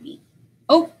are, baby.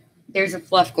 Oh, there's a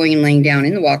Fluff going and laying down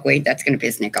in the walkway. That's going to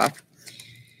piss Nick off.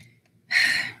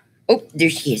 Oh, there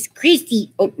she is.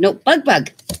 Christy. Oh, no, Bug.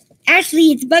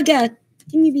 Ashley, it's Bugga.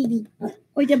 Come here, baby.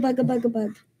 Oh, the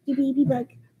Bug. Your baby Bug.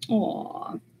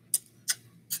 Aw.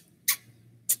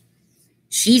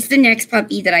 She's the next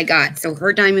puppy that I got. So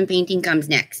her diamond painting comes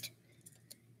next.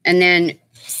 And then,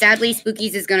 sadly,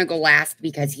 Spookies is going to go last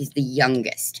because he's the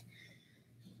youngest.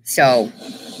 So,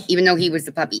 even though he was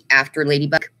the puppy after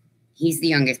Ladybug, he's the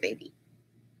youngest baby.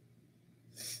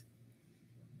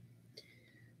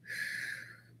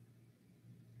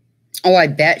 Oh, I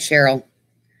bet, Cheryl.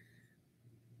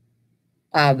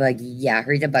 Oh, Buggy. Yeah,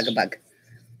 here's a Bug.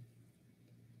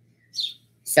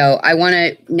 So, I want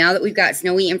to, now that we've got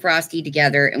Snowy and Frosty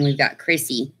together and we've got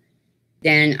Chrissy,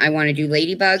 then I want to do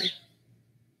Ladybug,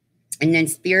 and then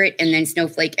Spirit, and then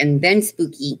Snowflake, and then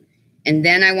Spooky. And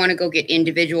then I want to go get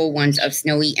individual ones of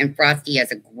Snowy and Frosty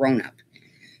as a grown-up.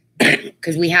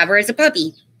 Because we have her as a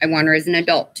puppy. I want her as an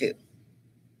adult, too.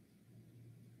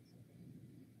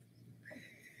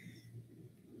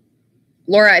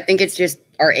 Laura, I think it's just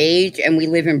our age, and we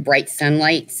live in bright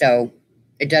sunlight, so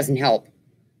it doesn't help.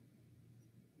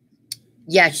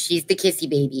 Yeah, she's the kissy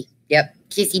baby. Yep,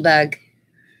 kissy bug.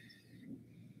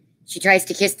 She tries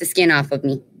to kiss the skin off of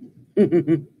me.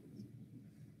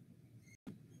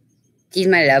 He's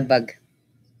my love bug.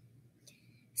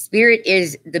 Spirit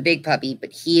is the big puppy,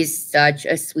 but he is such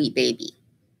a sweet baby.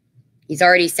 He's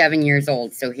already 7 years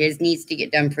old, so his needs to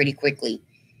get done pretty quickly.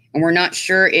 And we're not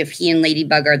sure if he and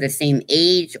Ladybug are the same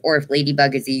age or if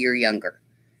Ladybug is a year younger.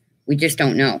 We just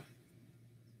don't know.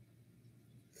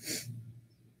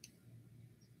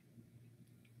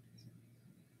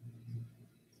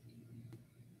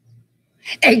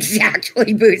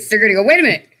 Exactly, Boots. They're going to go, wait a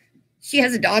minute. She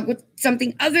has a dog with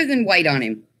something other than white on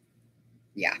him.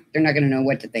 Yeah, they're not going to know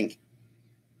what to think.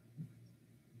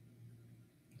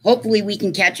 Hopefully we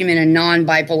can catch him in a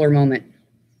non-bipolar moment.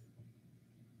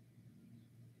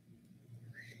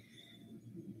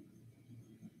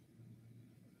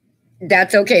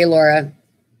 That's okay, Laura.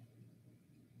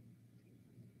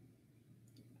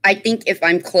 I think if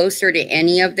I'm closer to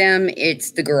any of them,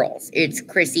 it's the girls. It's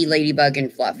Chrissy, Ladybug,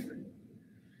 and Fluff.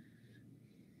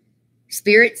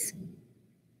 Spirits,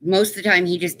 most of the time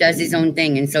he just does his own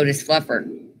thing, and so does Fluffer.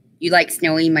 You like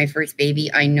Snowy, my first baby?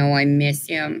 I know, I miss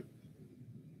him.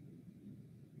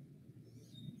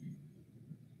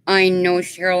 I know,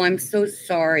 Cheryl, I'm so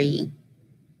sorry.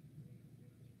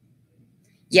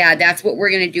 Yeah, that's what we're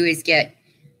going to do, is get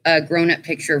a grown-up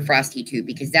picture of Frosty too,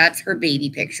 because that's her baby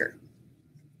picture.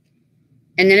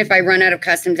 And then if I run out of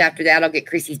customs after that, I'll get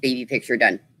Chrissy's baby picture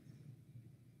done.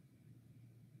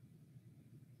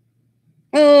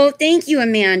 Oh, thank you,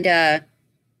 Amanda.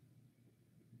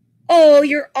 Oh,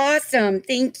 you're awesome.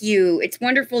 Thank you. It's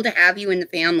wonderful to have you in the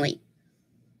family.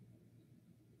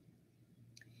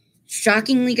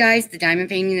 Shockingly, guys, the diamond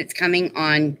painting that's coming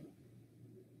on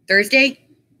Thursday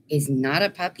is not a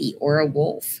puppy or a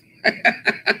wolf.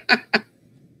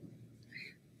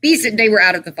 They were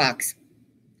out of the fox.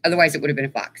 Otherwise, it would have been a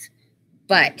fox.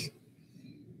 But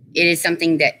it is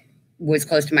something that was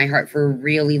close to my heart for a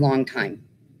really long time.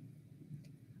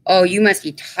 Oh, you must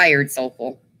be tired,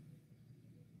 Soulful.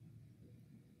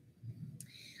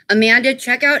 Amanda,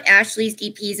 check out Ashley's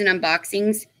DPs and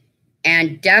unboxings.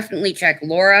 And definitely check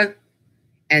Laura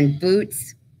and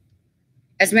Boots.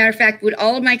 As a matter of fact, would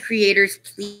all of my creators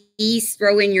please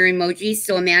throw in your emojis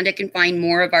so Amanda can find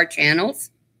more of our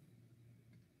channels?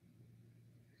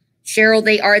 Cheryl,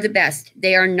 they are the best.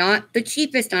 They are not the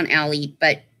cheapest on Ally,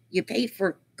 but you pay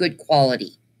for good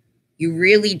quality. You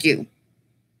really do.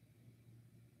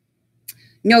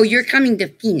 No, you're coming to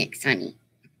Phoenix, honey.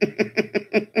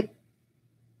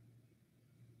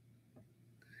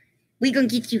 We gonna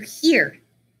get you here.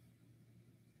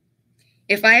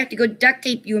 If I have to go duct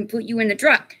tape you and put you in the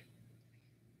truck.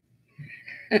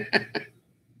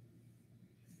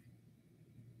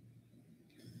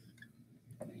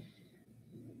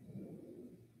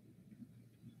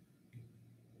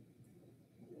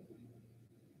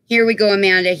 Here we go,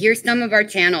 Amanda. Here's some of our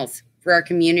channels for our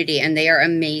community, and they are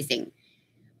amazing.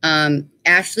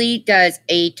 Ashley does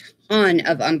a ton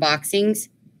of unboxings,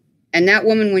 and that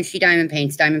woman, when she diamond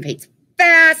paints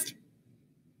fast,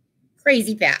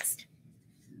 crazy fast.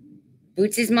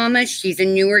 Boots' mama, she's a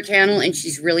newer channel, and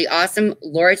she's really awesome.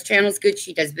 Laura's channel's good.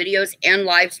 She does videos and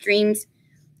live streams.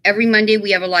 Every Monday,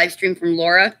 we have a live stream from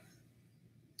Laura.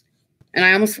 And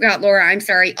I almost forgot Laura. I'm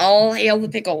sorry. All hail the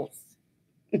pickles.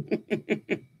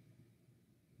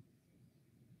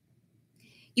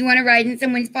 You want to ride in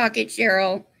someone's pocket,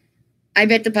 Cheryl? I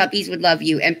bet the puppies would love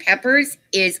you. And Peppers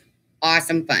is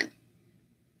awesome fun.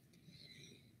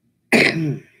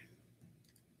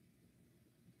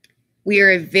 We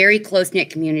are a very close-knit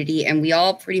community, and we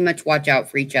all pretty much watch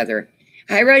out for each other.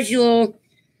 Hi, Rajul.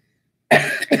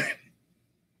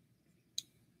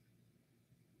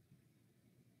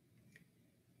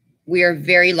 We are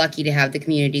very lucky to have the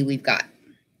community we've got.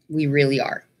 We really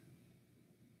are.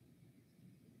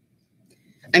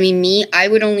 I mean, I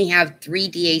would only have 3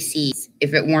 DACs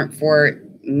if it weren't for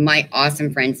my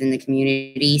awesome friends in the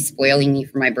community spoiling me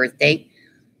for my birthday.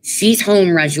 She's home,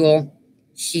 Rajul.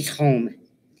 She's home.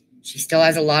 She still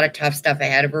has a lot of tough stuff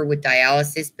ahead of her with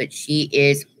dialysis, but she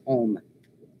is home.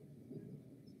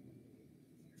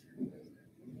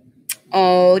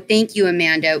 Oh, thank you,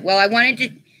 Amanda. Well, I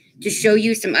wanted to show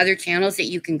you some other channels that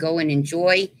you can go and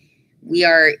enjoy.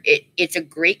 It's a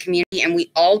great community, and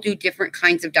we all do different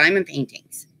kinds of diamond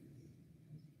paintings.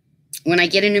 When I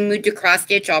get in a mood to cross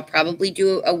stitch, I'll probably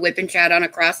do a whip and chat on a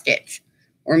cross stitch,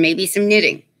 or maybe some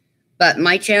knitting. But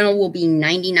my channel will be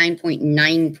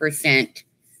 99.9%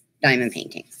 diamond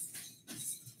painting,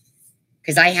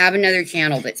 because I have another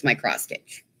channel that's my cross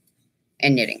stitch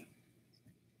and knitting.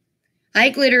 Hi,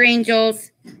 Glitter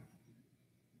Angels.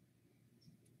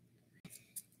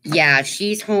 Yeah,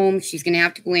 she's home. She's going to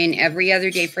have to go in every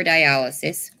other day for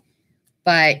dialysis.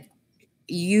 But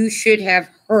you should have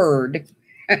heard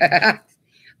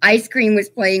Ice Cream was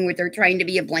playing with her, trying to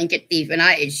be a blanket thief. And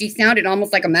she sounded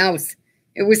almost like a mouse.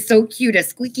 It was so cute, a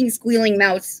squeaking, squealing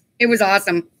mouse. It was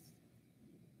awesome.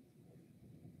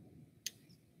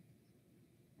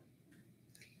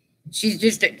 She's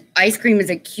just, Ice Cream is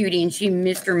a cutie, and she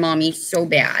missed her mommy so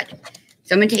bad.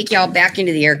 So I'm going to take y'all back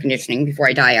into the air conditioning before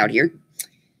I die out here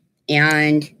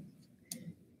and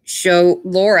show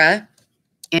Laura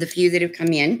and the few that have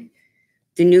come in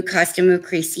the new custom of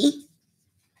Chrissy.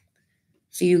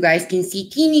 So you guys can see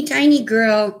teeny tiny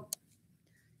girl,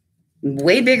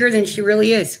 way bigger than she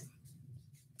really is.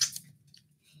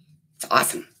 It's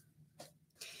awesome.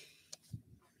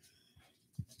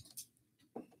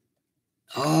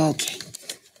 Okay,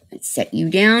 let's set you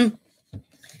down.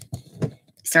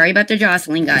 Sorry about the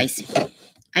jostling, guys.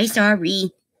 I'm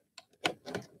sorry.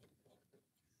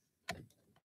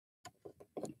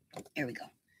 There we go.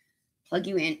 Plug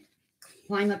you in.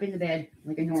 Climb up in the bed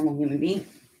like a normal human being.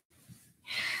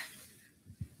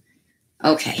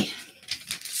 Okay.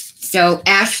 So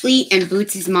Ashley and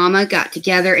Boots' mama got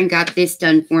together and got this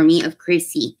done for me of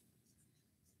Chrissy.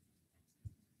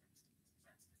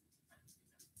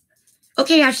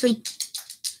 Okay, Ashley.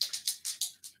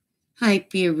 Hi,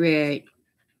 Spirit.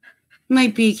 My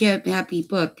big happy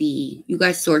puppy. You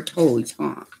got sore toes,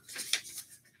 huh?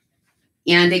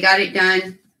 And they got it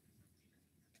done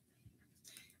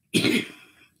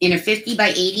in a 50 by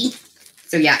 80.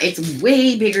 So yeah, it's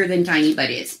way bigger than Tiny Bud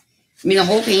is. I mean, the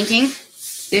whole painting,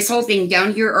 this whole thing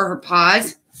down here are her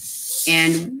paws,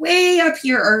 and way up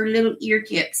here are her little ear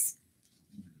tips.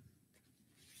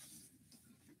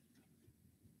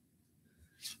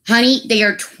 Honey, they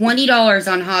are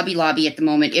 $20 on Hobby Lobby at the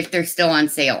moment if they're still on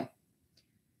sale.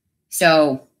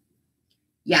 So,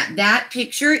 yeah, that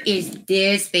picture is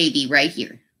this baby right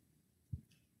here.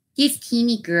 This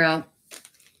teeny girl.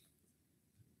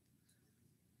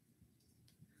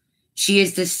 She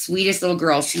is the sweetest little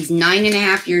girl. She's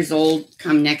 9.5 years old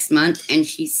come next month, and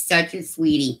she's such a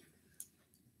sweetie.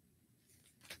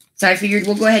 So I figured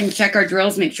we'll go ahead and check our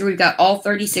drills, make sure we've got all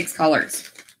 36 colors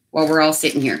while we're all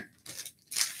sitting here.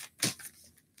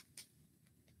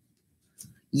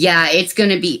 Yeah, it's going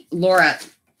to be Laura.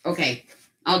 Okay,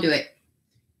 I'll do it.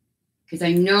 Because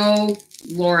I know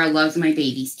Laura loves my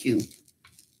babies too.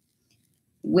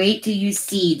 Wait till you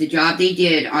see the job they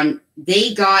did on,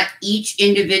 they got each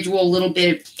individual little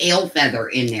bit of tail feather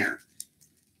in there.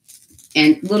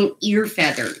 And little ear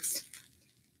feathers.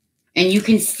 And you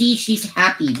can see she's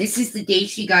happy. This is the day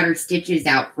she got her stitches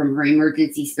out from her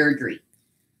emergency surgery.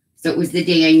 So it was the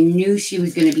day I knew she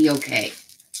was going to be okay.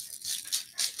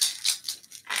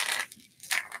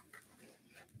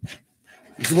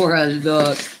 Laura,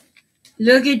 look.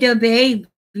 Look at the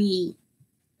baby.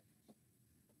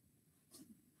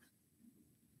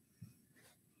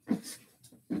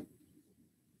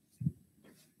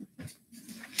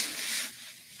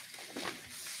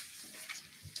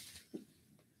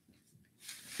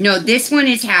 No, this one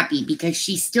is happy because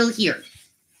she's still here.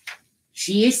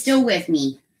 She is still with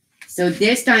me. So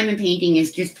this diamond painting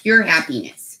is just pure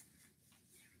happiness.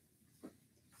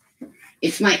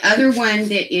 It's my other one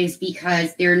that is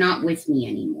because they're not with me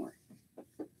anymore.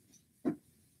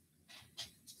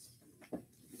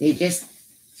 They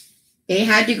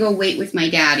had to go wait with my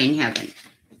dad in heaven.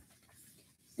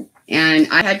 And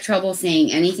I had trouble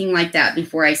saying anything like that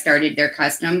before I started their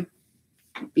custom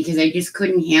because I just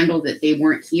couldn't handle that they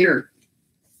weren't here.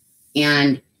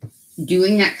 And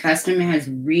doing that custom has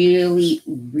really,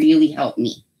 really helped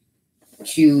me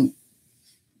to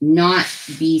not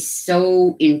be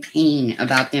so in pain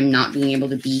about them not being able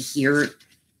to be here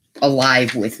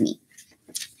alive with me.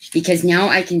 Because now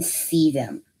I can see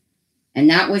them. And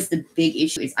that was the big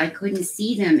issue, is I couldn't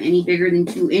see them any bigger than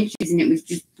 2 inches, and it was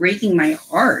just breaking my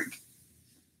heart.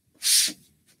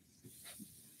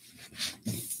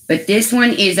 But this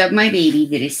one is of my baby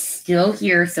that is still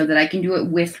here so that I can do it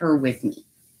with her with me.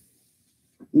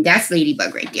 And that's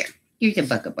Ladybug right there. Here's a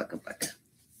bucka.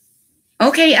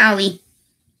 Okay, Allie.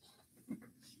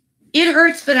 It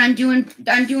hurts, but I'm doing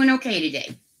okay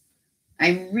today.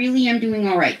 I really am doing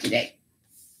all right today.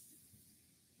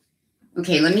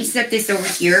 Okay, let me set this over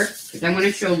here because I want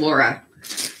to show Laura.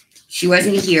 She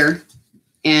wasn't here,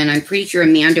 and I'm pretty sure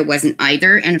Amanda wasn't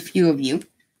either, and a few of you.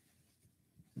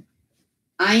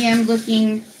 I am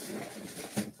looking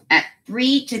at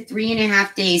 3 to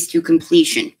 3.5 days to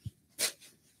completion.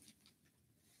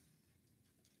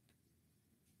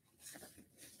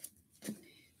 Let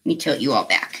me tilt you all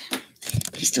back.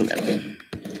 Just a little bit.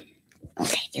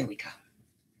 Okay, there we go.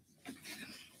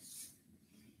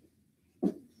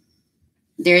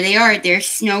 There they are. There's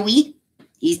Snowy.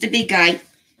 He's the big guy.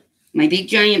 My big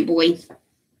giant boy.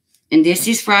 And this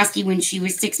is Frosty when she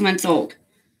was 6 months old.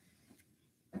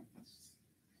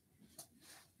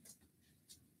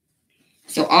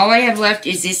 So all I have left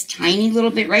is this tiny little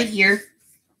bit right here,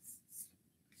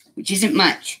 which isn't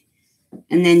much.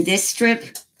 And then this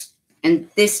strip and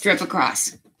this strip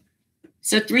across.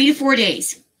 So 3 to 4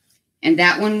 days. And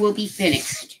that one will be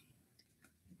finished.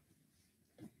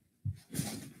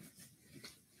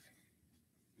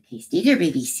 Okay, stay there,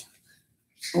 babies.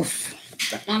 Oof.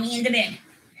 Got mommy in the bed.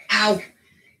 Ow.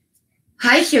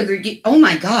 Hi, Sugar. Oh,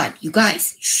 my God. You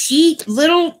guys. She,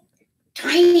 little,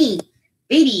 tiny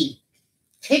baby,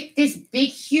 picked this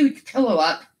big, huge pillow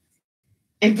up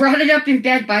and brought it up in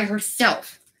bed by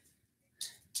herself.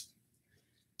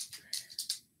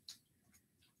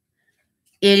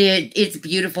 It's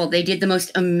beautiful. They did the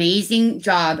most amazing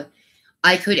job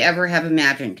I could ever have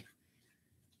imagined.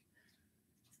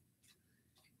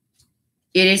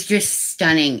 It is just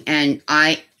stunning, and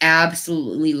I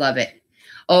absolutely love it.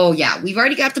 Oh, yeah. We've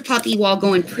already got the puppy wall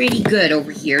going pretty good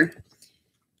over here.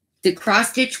 The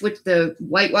cross stitch with the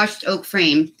whitewashed oak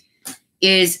frame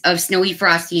is of Snowy,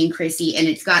 Frosty, and Chrissy, and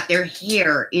it's got their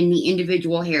hair in the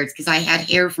individual hairs because I had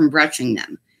hair from brushing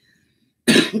them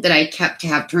that I kept to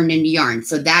have turned into yarn.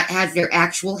 So that has their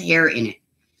actual hair in it.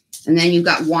 And then you've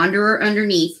got Wanderer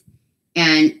underneath,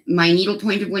 and my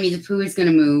needle-pointed Winnie the Pooh is going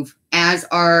to move, as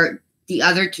are the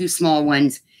other 2 small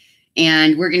ones,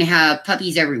 and we're going to have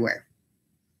puppies everywhere.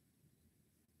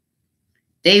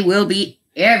 They will be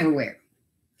everywhere.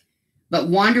 But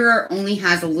Wanderer only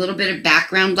has a little bit of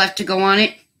background left to go on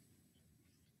it.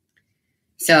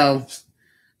 So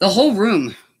the whole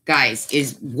room, guys,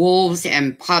 is wolves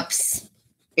and pups.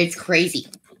 It's crazy.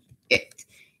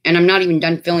 And I'm not even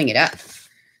done filling it up.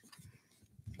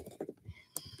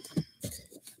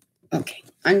 Okay,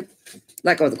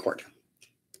 let go of the cord.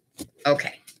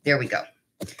 Okay, there we go.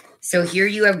 So here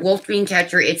you have Wolf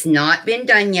Dreamcatcher. It's not been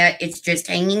done yet. It's just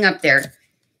hanging up there.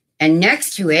 And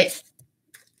next to it,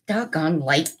 doggone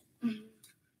light,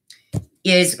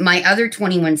 is my other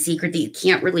 21 secret that you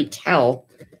can't really tell.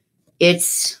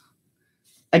 It's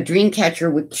a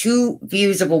Dreamcatcher with 2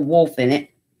 views of a wolf in it.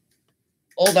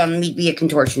 Hold on, let me be a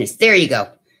contortionist. There you go.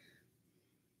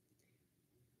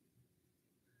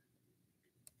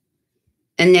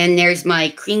 And then there's my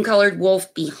cream-colored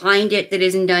wolf behind it that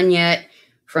isn't done yet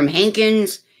from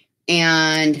Hankins.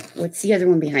 And what's the other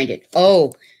one behind it?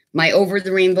 Oh, my Over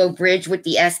the Rainbow Bridge with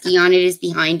the Esky on it is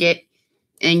behind it.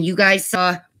 And you guys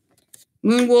saw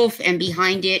Moonwolf, and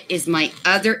behind it is my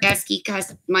other Esky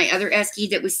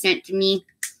that was sent to me.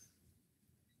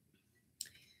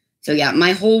 So yeah,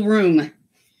 my whole room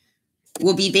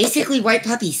will be basically white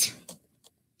puppies.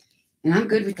 And I'm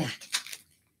good with that,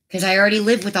 because I already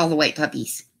live with all the white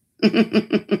puppies.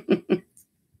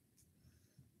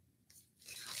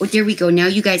 Oh, there we go. Now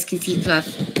you guys can see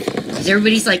Fluff. Because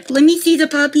everybody's like, let me see the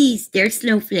puppies. There's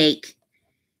Snowflake.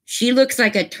 She looks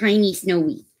like a tiny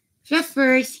Snowy.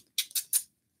 Fluffers.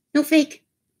 No fake.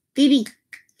 Baby.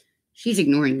 She's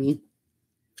ignoring me.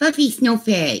 Fluffy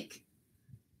snowflake.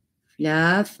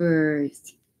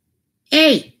 Fluffers.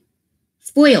 Hey!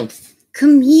 Spoiled.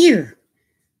 Come here.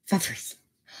 Fluffers.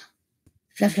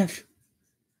 Fluff, fluff.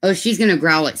 Oh, she's going to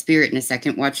growl at Spirit in a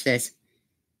second. Watch this.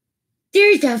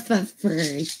 There's a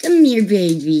Fluffers. Come here,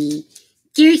 baby.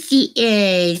 There she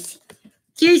is.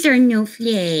 There's our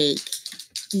snowflake.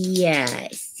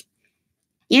 Yes.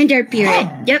 And our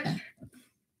parrot. Yep.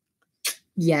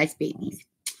 Yes, babies.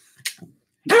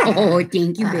 Oh,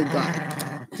 thank you, big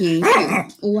guy. Thank you.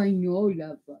 Oh, I know,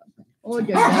 love. Oh,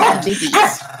 they're all babies.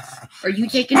 Are you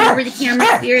taking over the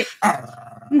camera, Spirit?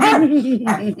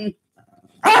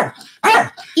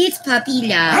 It's puppy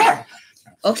love.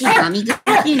 Okay, mommy, go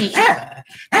finish.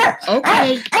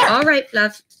 Okay, all right,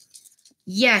 Fluff.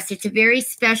 Yes, it's a very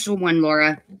special one,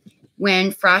 Laura.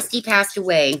 When Frosty passed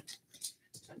away,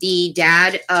 the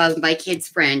dad of my kid's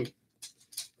friend,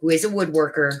 who is a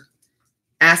woodworker,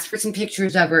 asked for some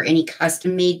pictures of her, and he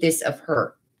custom made this of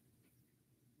her.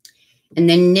 And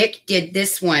then Nick did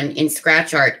this one in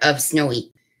scratch art of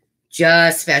Snowy.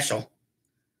 Just special.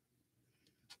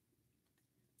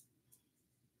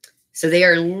 So they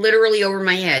are literally over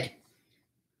my head.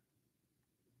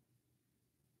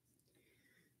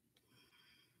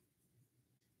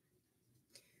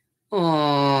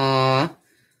 Aw,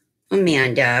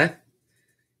 Amanda.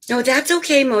 No, that's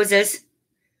okay, Moses.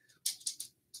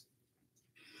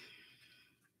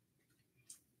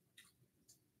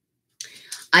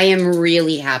 I am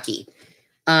really happy.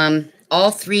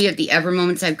 All three of the ever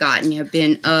moments I've gotten have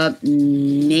been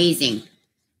amazing.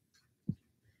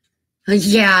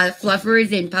 Yeah,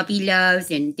 Fluffers and Puppy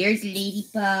Loves, and there's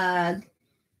Ladybug.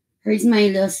 Here's my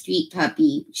little street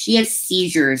puppy. She has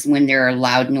seizures when there are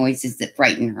loud noises that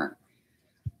frighten her.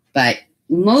 But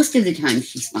most of the time,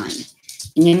 she's fine.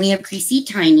 And then we have Chrissy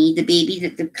Tiny, the baby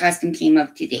that the custom came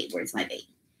of today. Where's my baby?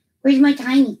 Where's my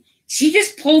Tiny? She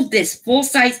just pulled this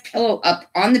full-size pillow up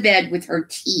on the bed with her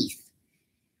teeth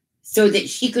so that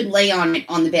she could lay on it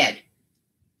on the bed.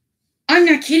 I'm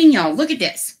not kidding y'all. Look at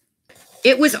this.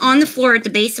 It was on the floor at the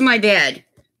base of my bed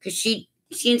because she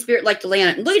and Spirit like to lay on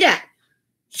it. Look at that.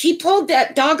 She pulled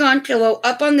that doggone pillow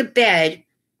up on the bed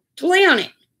to lay on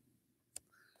it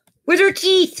with her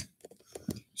teeth.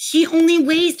 She only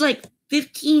weighs like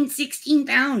 15, 16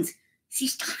 pounds.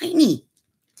 She's tiny.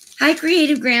 Hi,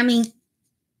 Creative Grammy.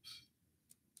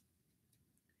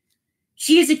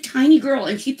 She is a tiny girl,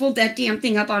 and she pulled that damn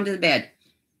thing up onto the bed.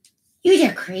 You're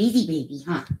a crazy baby,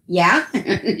 huh? Yeah?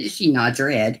 She nods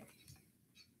her head.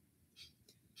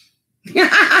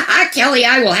 Kelly,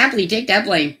 I will happily take that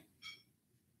blame.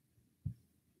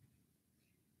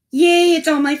 Yay, it's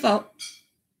all my fault.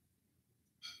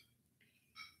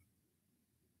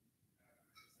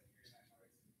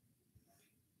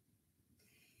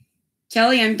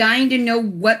 Kelly, I'm dying to know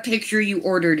what picture you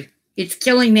ordered. It's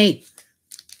killing me.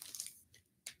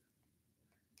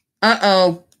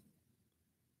 Uh-oh.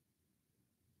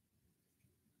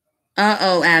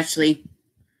 Uh-oh, Ashley.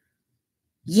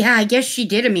 Yeah, I guess she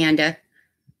did, Amanda.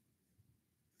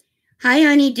 Hi,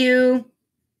 Honeydew.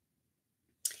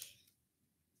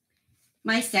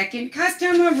 My second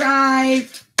custom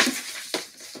arrived.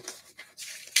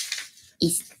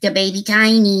 It's the baby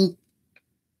Tiny.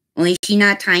 Only she's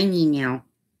not tiny now.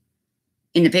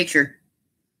 In the picture.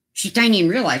 She's tiny in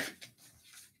real life.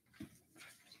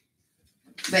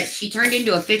 But she turned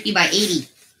into a 50 by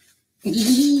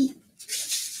 80.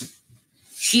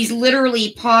 She's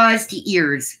literally paws to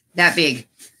ears. That big.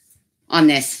 On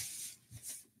this.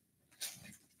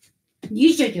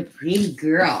 You're such a pretty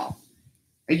girl.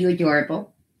 Are you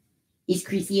adorable? Is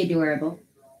Chrissy adorable?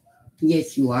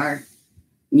 Yes, you are.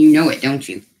 You know it, don't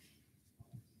you?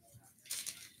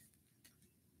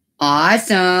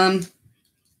 Awesome.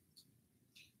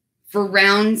 For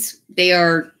rounds, they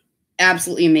are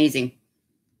absolutely amazing.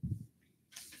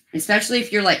 Especially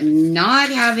if you're like not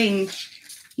having,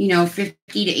 $50 to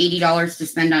 $80 to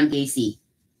spend on DC.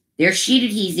 They're sheet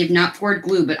adhesive, not poured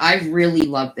glue, but I really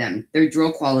love them. Their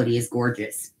drill quality is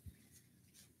gorgeous.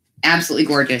 Absolutely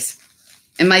gorgeous.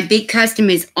 And my big custom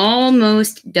is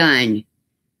almost done,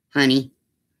 honey.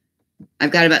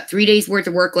 I've got about 3 days worth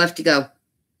of work left to go.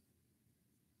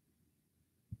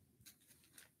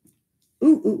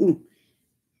 Ooh, ooh, ooh.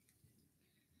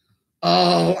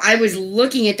 Oh, I was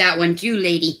looking at that one too,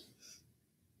 lady.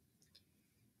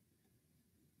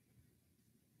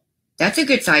 That's a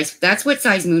good size. That's what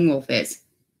size Moonwolf is.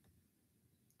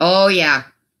 Oh, yeah.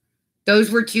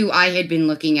 Those were two I had been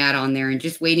looking at on there and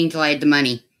just waiting till I had the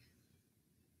money.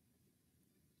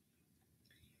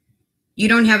 You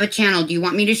don't have a channel. Do you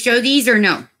want me to show these or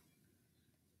no?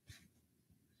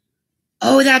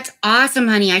 Oh, Oh, that's awesome,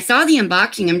 honey. I saw the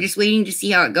unboxing. I'm just waiting to see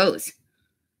how it goes.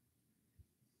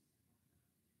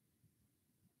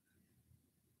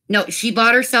 No, she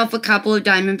bought herself a couple of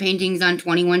diamond paintings on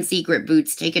 21 Secret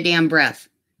boots. Take a damn breath.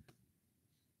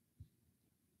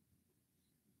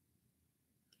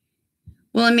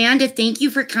 Well, Amanda, thank you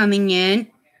for coming in.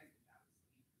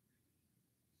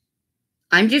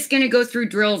 I'm just going to go through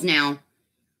drills now.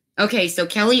 Okay, so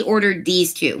Kelly ordered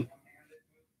these two.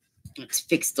 Let's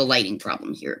fix the lighting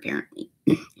problem here, apparently.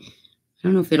 I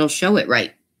don't know if it'll show it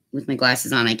right. With my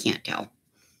glasses on, I can't tell.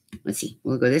 Let's see.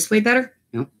 Will it go this way better?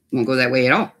 No, it won't go that way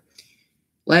at all.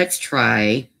 Let's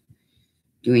try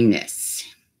doing this.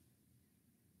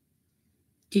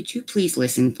 Did you please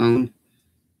listen, phone?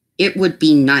 It would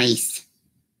be nice.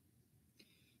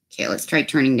 Okay, let's try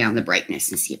turning down the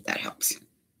brightness and see if that helps.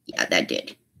 Yeah, that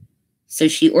did. So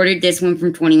she ordered this one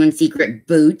from 21 Secret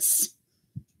Boots.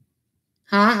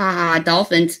 Ha ha ha,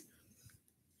 dolphins.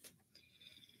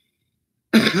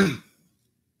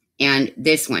 And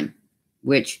this one,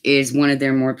 which is one of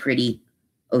their more pretty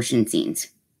ocean scenes.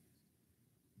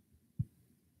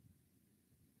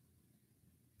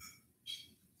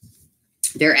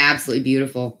 They're absolutely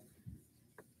beautiful.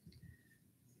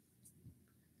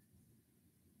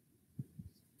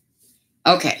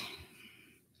 Okay.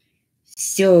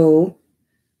 So,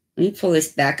 let me pull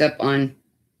this back up on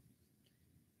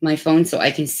my phone so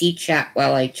I can see chat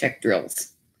while I check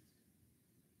drills.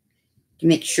 To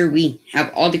make sure we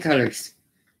have all the colors.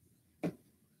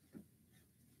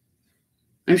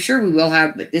 I'm sure we will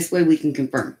have, but this way we can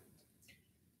confirm.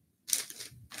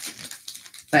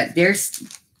 But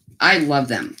I love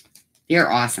them.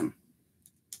 They're awesome.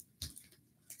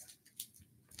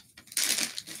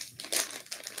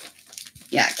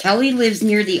 Yeah, Kelly lives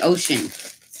near the ocean,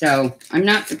 so I'm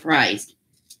not surprised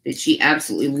that she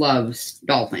absolutely loves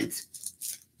dolphins.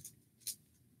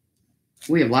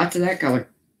 We have lots of that color.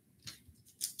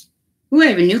 Ooh, I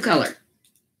have a new color.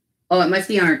 Oh, it must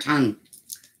be on her tongue.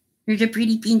 Here's a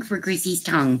pretty pink for Chrissy's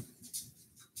tongue.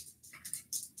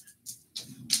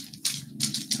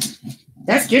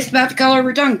 That's just about the color of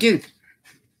her tongue, too.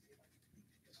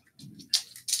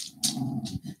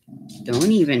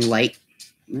 Don't even like.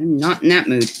 I'm not in that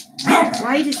mood.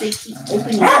 Why does they keep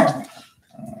opening?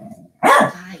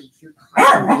 Guys, you're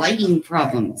causing lighting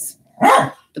problems.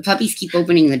 The puppies keep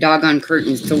opening the doggone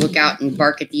curtains to look out and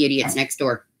bark at the idiots next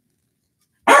door.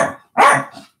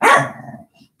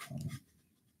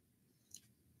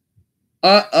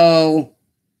 Uh-oh.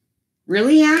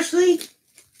 Really, Ashley?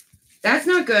 That's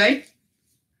not good.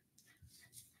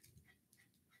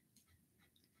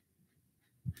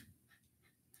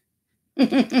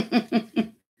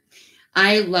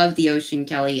 I love the ocean,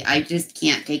 Kelly. I just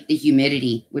can't take the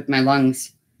humidity with my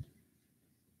lungs.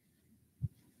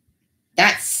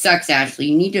 That sucks, Ashley.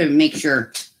 You need to make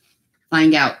sure.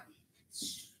 Find out.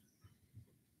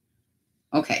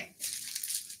 Okay.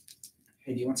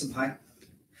 Hey, do you want some pie?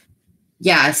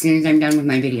 Yeah, as soon as I'm done with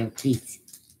my video, please.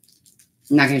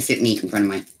 I'm not going to sit and eat in front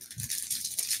of mine.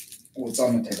 Oh, it's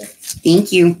on the table.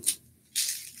 Thank you.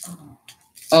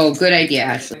 Oh, good idea,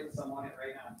 Ashley.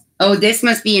 Oh, this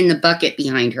must be in the bucket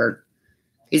behind her.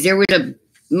 Because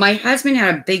my husband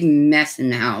had a big mess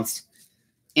in the house.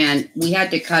 And we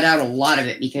had to cut out a lot of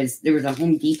it because there was a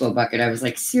Home Depot bucket. I was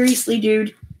like, seriously,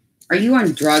 dude? Are you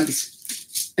on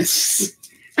drugs?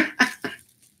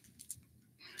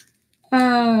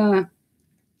 Why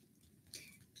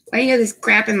do you have this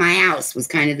crap in my house was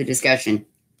kind of the discussion.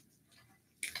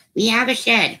 We have a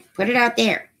shed. Put it out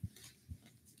there.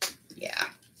 Yeah.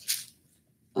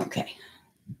 Okay.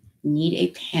 Need a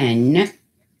pen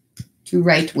to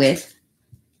write with.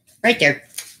 Right there.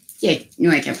 Yeah,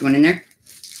 knew I kept one in there.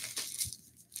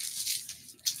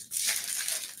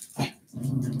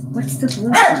 What's the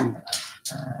blue one?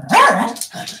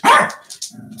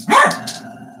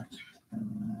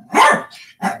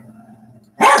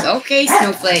 Okay,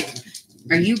 Snowflake.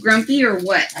 Are you grumpy or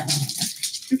what?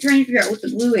 I'm trying to figure out what the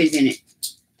blue is in it.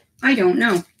 I don't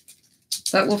know.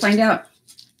 But we'll find out.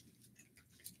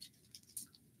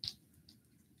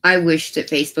 I wish that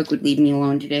Facebook would leave me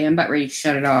alone today. I'm about ready to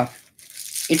shut it off.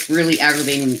 It's really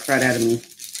aggravating the crud out of me.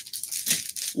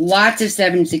 Lots of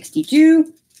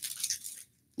 762.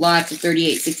 Lots of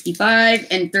 3865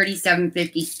 and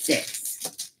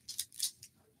 3756.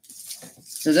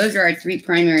 So those are our three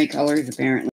primary colors,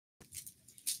 apparently.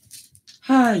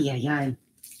 Ay, ay,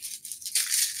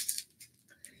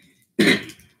 ay.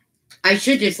 I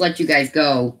should just let you guys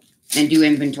go and do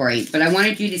inventory, but I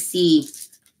wanted you to see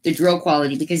the drill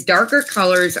quality because darker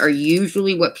colors are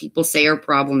usually what people say are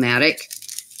problematic,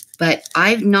 but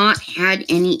I've not had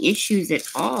any issues at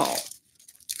all.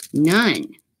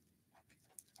 None.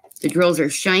 The drills are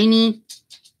shiny.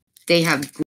 They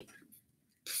have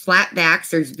flat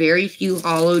backs. There's very few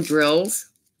hollow drills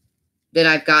that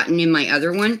I've gotten in my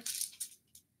other one.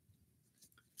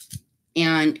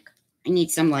 And I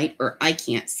need some light, or I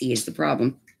can't see is the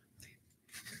problem.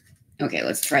 Okay,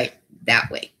 let's try it that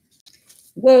way.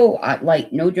 Whoa,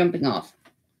 light, no jumping off.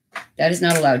 That is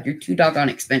not allowed. You're too doggone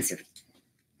expensive.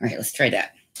 All right, let's try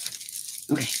that.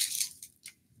 Okay.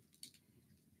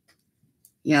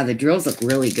 Yeah, the drills look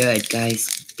really good,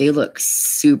 guys. They look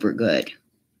super good.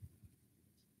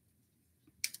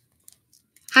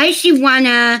 Hi,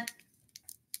 Shiwana.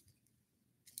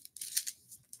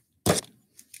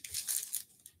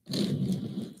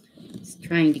 Just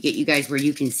trying to get you guys where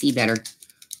you can see better.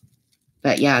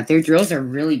 But yeah, their drills are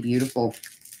really beautiful.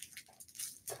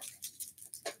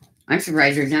 I'm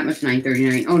surprised there's not much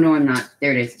 $9.39. Oh, no, I'm not.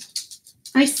 There it is.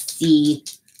 I see.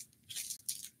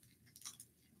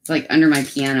 It's like under my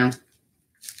piano.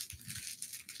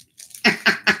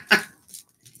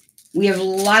 We have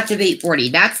lots of 840.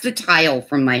 That's the tile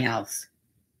from my house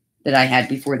that I had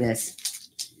before this.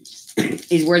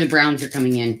 Is where the browns are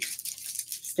coming in.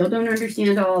 Still don't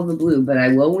understand all of the blue, but I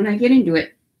will when I get into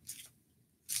it.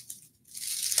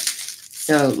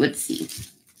 So let's see.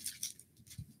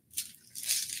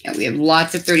 Yeah, we have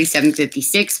lots of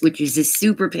 3756, which is a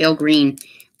super pale green.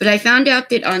 But I found out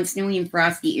that on Snowy and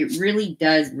Frosty, it really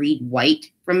does read white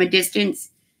from a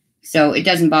distance. So it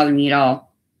doesn't bother me at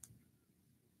all.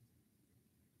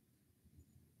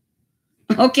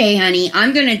 Okay, honey,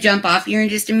 I'm going to jump off here in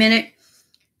just a minute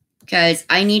because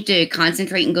I need to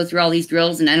concentrate and go through all these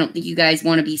drills, and I don't think you guys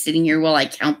want to be sitting here while I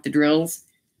count the drills.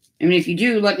 I mean, if you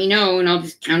do, let me know, and I'll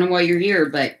just count them while you're here,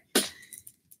 but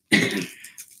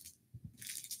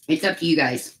it's up to you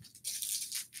guys.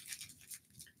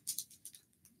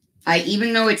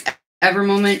 Even though it's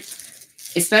Evermoment,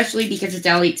 especially because it's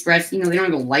AliExpress, you know, they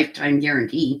don't have a lifetime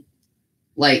guarantee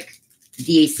like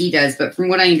DAC does, but from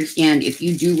what I understand, if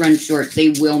you do run short, they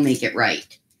will make it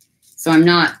right. So I'm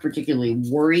not particularly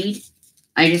worried.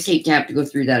 I just hate to have to go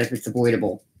through that if it's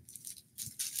avoidable.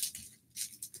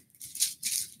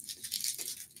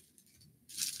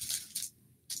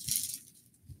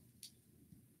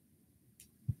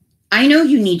 I know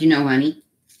you need to know, honey.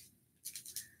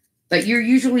 But you're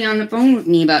usually on the phone with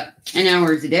me about 10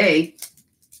 hours a day.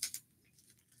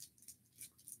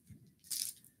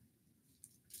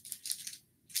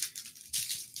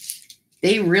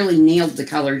 They really nailed the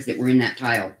colors that were in that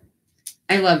tile.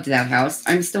 I loved that house.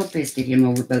 I'm still pissed at him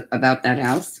about that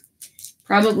house.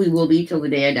 Probably will be till the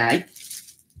day I die.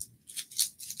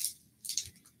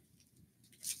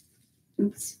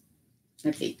 Oops.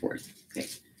 That's 8/4. Okay.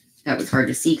 That was hard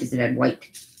to see because it had white.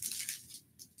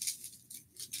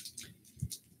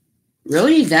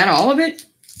 Really? Is that all of it?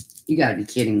 You gotta be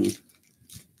kidding me.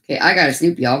 Okay, I got a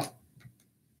snoop, y'all.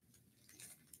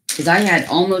 Because I had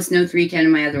almost no 310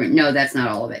 in my other one. No, that's not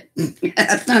all of it.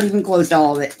 That's not even close to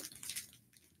all of it.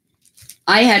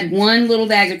 I had one little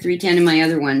bag of 310 in my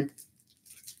other one.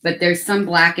 But there's some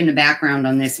black in the background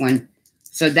on this one.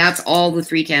 So that's all the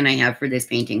 310 I have for this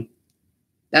painting.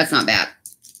 That's not bad.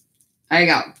 I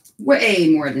got way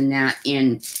more than that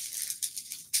in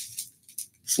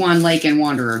Swan Lake and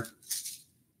Wanderer.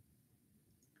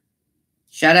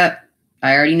 Shut up.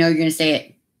 I already know you're going to say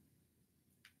it.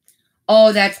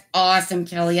 Oh, that's awesome,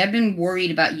 Kelly. I've been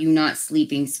worried about you not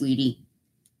sleeping, sweetie.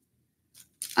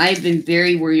 I've been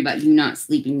very worried about you not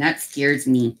sleeping. That scares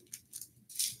me.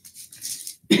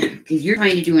 Because you're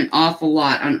trying to do an awful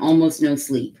lot on almost no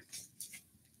sleep.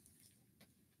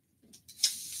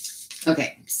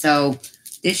 Okay, so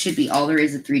this should be all there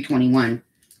is of 321.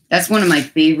 That's one of my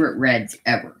favorite reds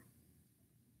ever.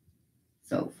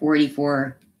 So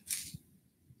 484.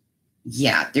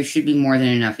 Yeah, there should be more than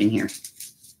enough in here.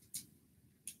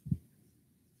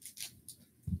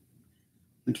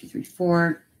 1, 2, 3,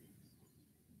 4.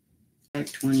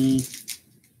 520.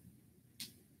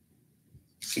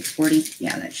 640.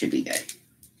 Yeah, that should be good.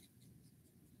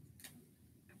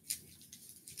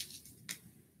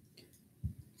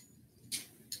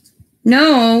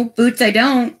 No, Boots, I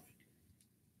don't.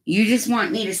 You just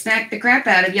want me to smack the crap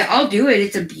out of you. I'll do it.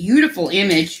 It's a beautiful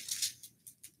image.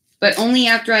 But only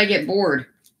after I get bored.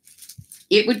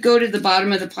 It would go to the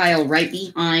bottom of the pile right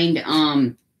behind,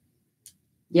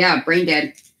 yeah, Brain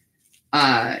Dead,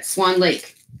 Swan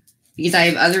Lake. Because I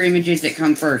have other images that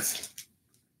come first.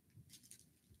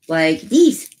 Like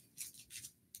these.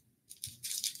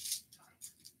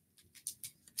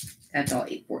 That's all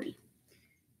 840.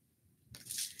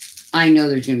 I know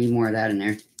there's going to be more of that in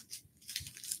there.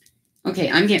 Okay,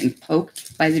 I'm getting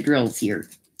poked by the drills here.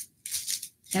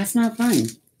 That's not fun.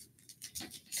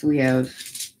 So we have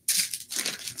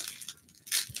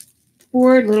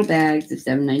 4 little bags of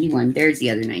 $7.91. There's the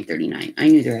other $9.39. I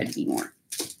knew there had to be more.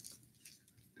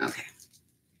 Okay.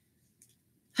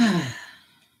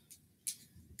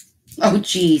 Oh,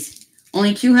 geez.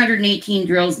 Only 218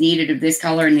 drills needed of this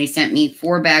color, and they sent me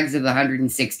 4 bags of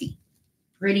 160.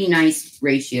 Pretty nice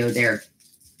ratio there,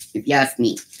 if you ask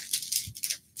me.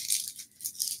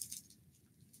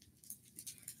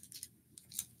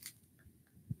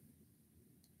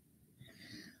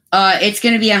 It's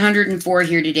going to be 104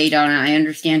 here today, Donna. I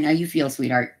understand how you feel,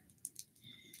 sweetheart.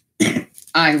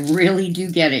 I really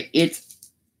do get it. It's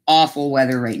awful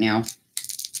weather right now.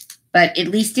 But at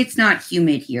least it's not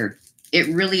humid here.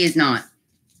 It really is not.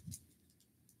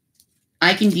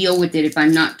 I can deal with it if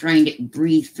I'm not trying to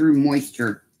breathe through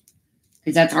moisture.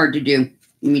 Because that's hard to do,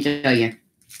 let me tell you.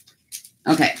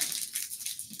 Okay.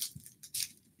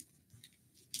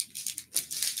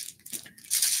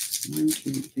 One,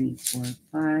 two, three, 4,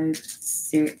 5,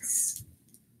 6.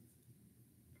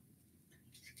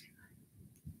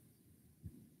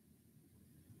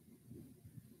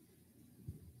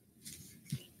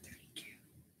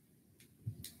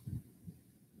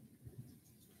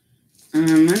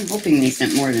 I'm hoping they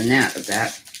sent more than that of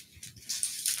that.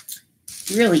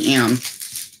 Really am.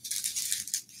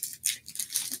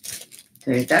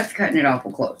 Okay, that's cutting it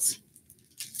awful close.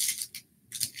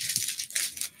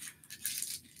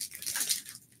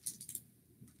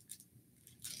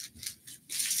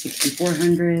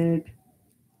 $6,400.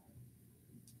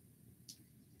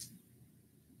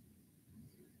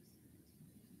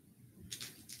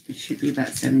 It should be about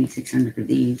 7,600 of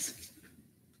these.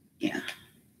 Yeah.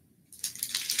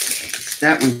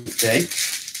 That one's good.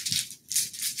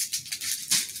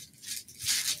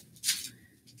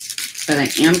 But I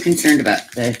am concerned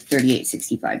about the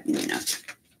 3865 moving up.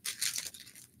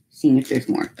 Seeing if there's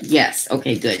more. Yes.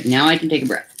 Okay, good. Now I can take a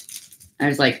breath. I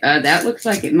was like, that looks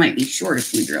like it might be short of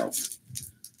 2 drills.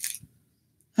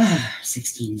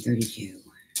 1632.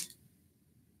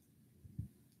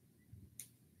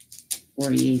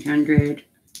 4,800.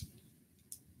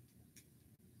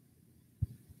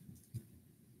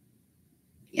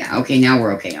 Yeah, okay, now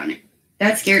we're okay on it.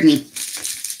 That scared me.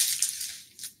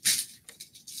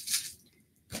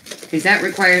 Because that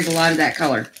requires a lot of that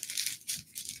color.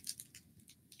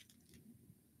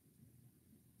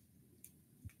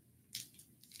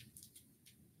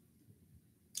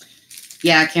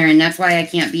 Yeah, Karen, that's why I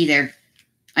can't be there.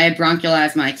 I have bronchial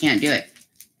asthma. I can't do it.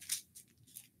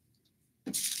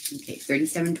 Okay,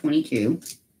 3722.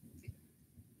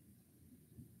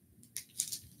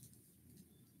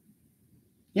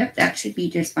 Yep, that should be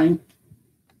just fine.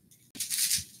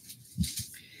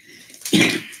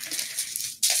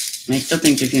 I still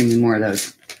think there's going to be more of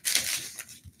those.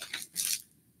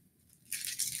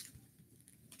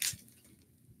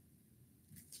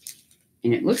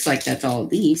 And it looks like that's all of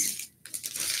these.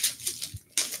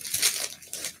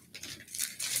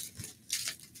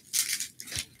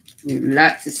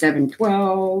 Lots of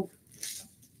 712.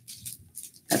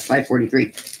 That's 543.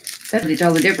 That's how to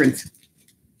tell the difference.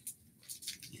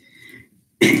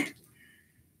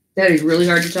 That is really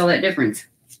hard to tell that difference.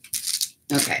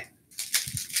 Okay.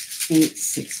 8,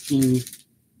 16.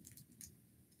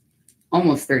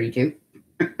 Almost 32.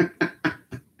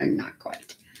 Not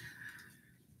quite.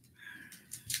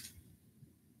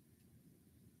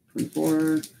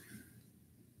 24.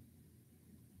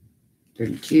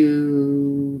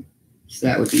 32. So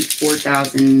that would be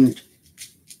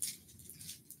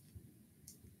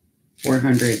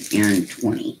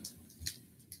 4,420.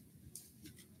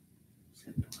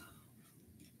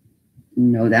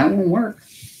 No, that won't work.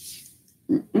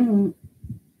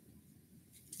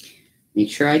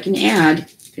 Make sure I can add,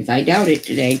 because I doubt it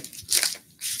today.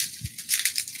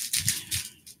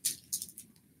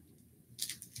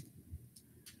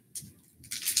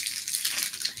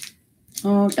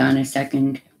 Hold on a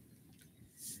second.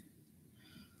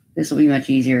 This will be much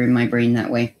easier in my brain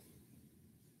that way.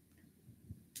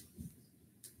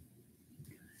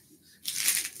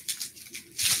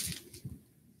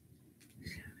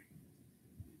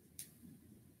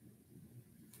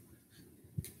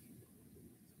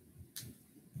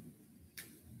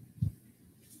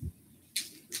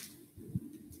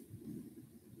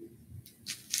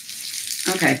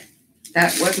 Okay,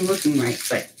 that wasn't looking right,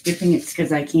 but good thing it's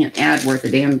because I can't add worth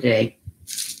a damn today.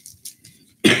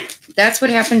 That's what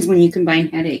happens when you combine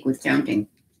headache with counting.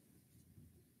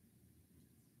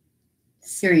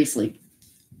 Seriously.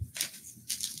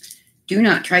 Do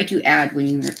not try to add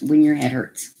when your head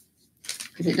hurts,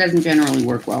 because it doesn't generally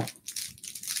work well.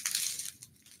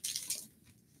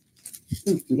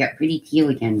 We got pretty teal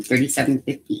again,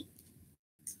 3750.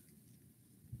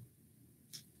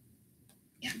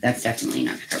 Yeah, that's definitely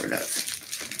enough to cover those.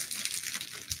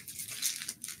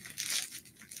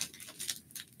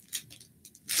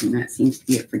 And that seems to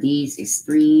be it for these. Is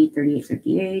 3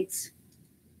 38.58s.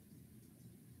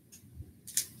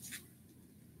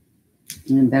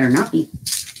 And it better not be.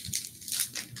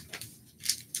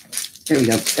 There we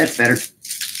go. That's better.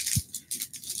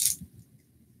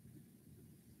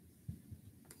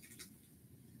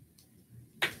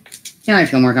 Now I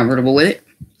feel more comfortable with it.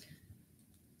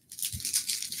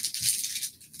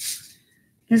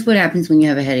 Here's what happens when you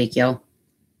have a headache, y'all.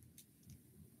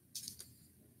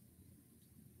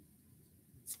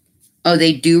 Oh,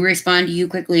 they do respond to you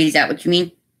quickly? Is that what you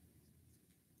mean?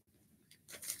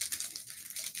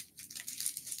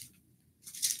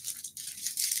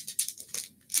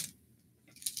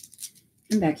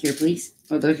 Come back here, please.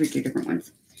 Oh, those are two different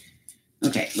ones.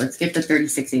 Okay, let's get the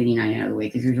 36.89 out of the way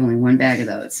because there's only one bag of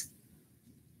those.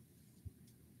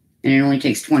 And it only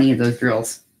takes 20 of those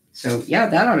drills. So, yeah,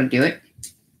 that ought to do it.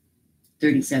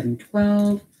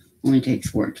 37.12 only takes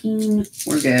 14.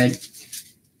 We're good.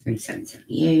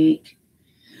 37.78.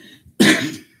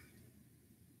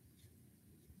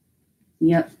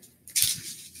 Yep.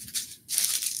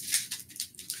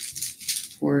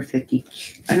 450.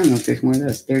 I don't know if there's more of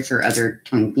those. There's her other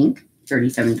tongue pink.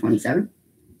 37.27.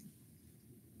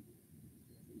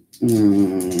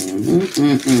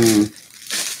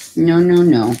 No, no,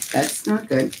 no. That's not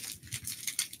good.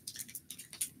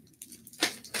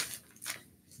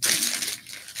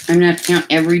 I'm going to have to count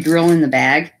every drill in the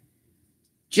bag.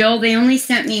 Jill, they only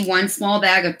sent me one small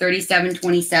bag of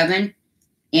 37.27,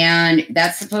 and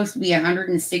that's supposed to be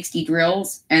 160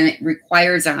 drills, and it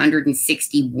requires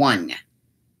 161.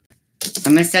 I'm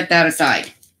going to set that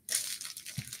aside,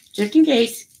 just in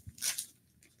case.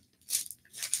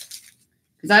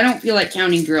 Because I don't feel like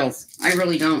counting drills. I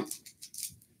really don't.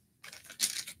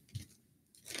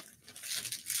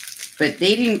 But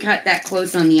they didn't cut that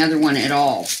close on the other one at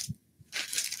all.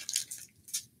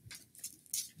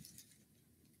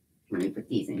 Let me put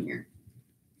these in here.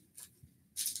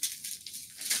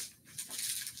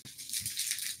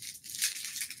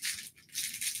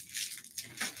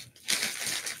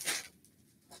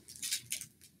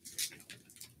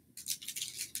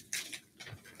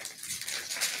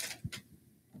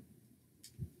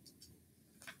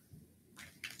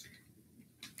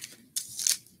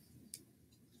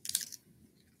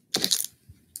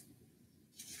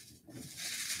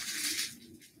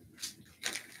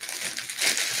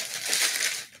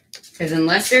 Because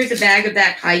unless there's a bag of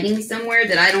that hiding somewhere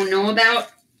that I don't know about,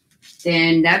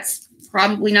 then that's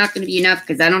probably not going to be enough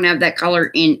because I don't have that color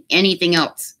in anything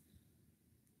else.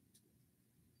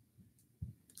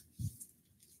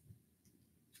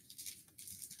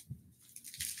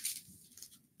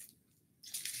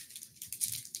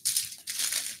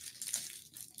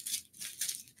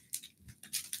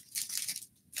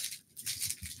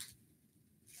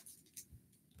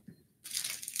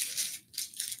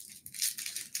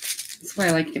 That's why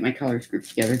I like to get my colors grouped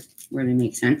together where they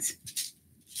make sense.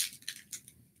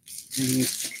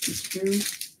 62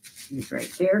 is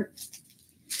right there.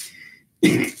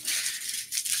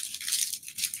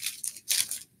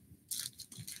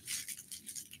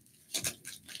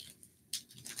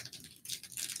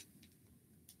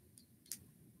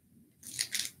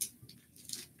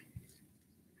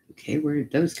 Okay, where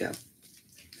did those go?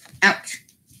 Ouch.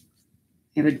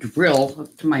 I have a drill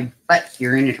up to my butt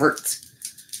here and it hurts.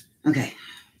 Okay.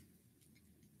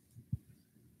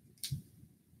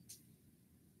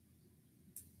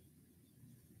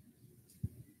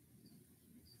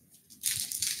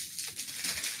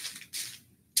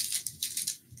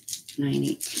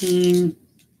 $9.18.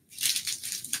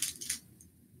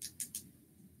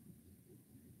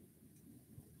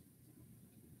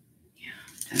 Yeah,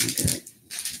 that'll do it.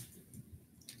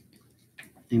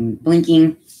 I'm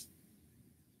blinking.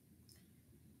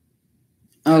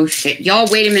 Oh, shit. Y'all,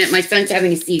 wait a minute. My son's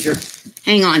having a seizure.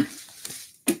 Hang on.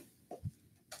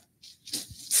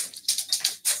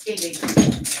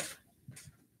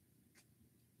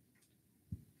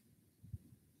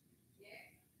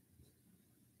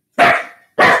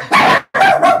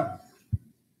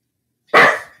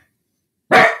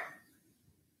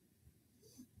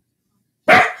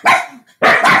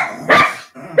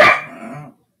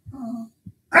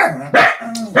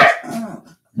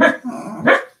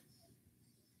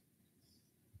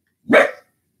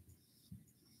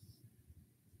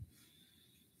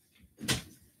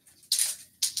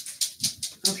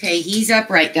 Okay, he's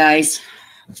upright, guys.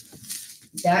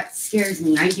 That scares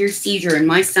me. I hear seizure in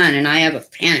my son, and I have a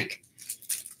panic.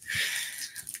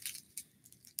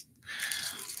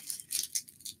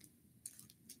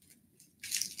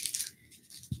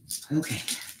 Okay,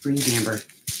 breathe, Amber.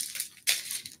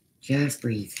 Just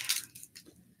breathe.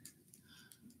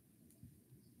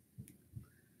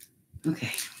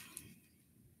 Okay.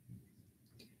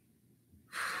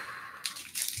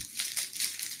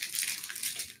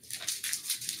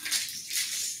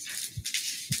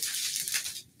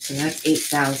 So that's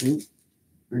 8,000.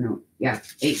 Or no, yeah,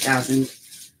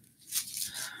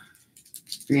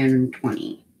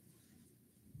 8,320.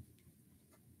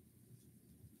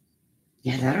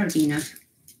 Yeah, that ought to be enough.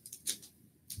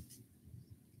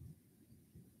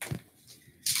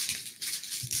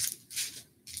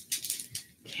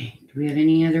 Okay, do we have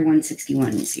any other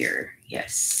 161s here?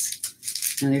 Yes.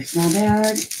 Another small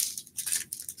bag.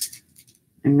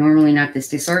 I'm normally not this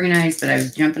disorganized, but I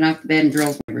was jumping off the bed and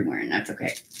drills everywhere, and that's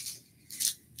okay.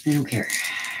 I don't care.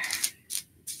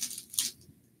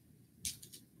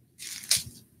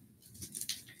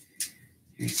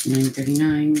 There's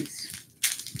 939s.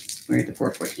 Where'd the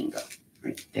 414 go?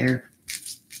 Right there.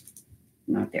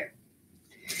 Not there.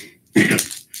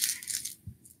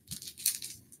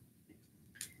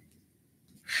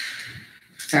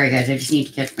 Sorry, guys. I just need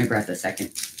to catch my breath a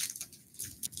second.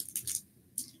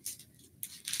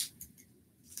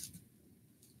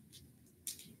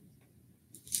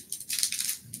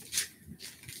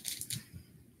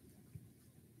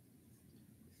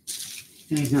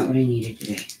 That is not what I needed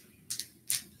today.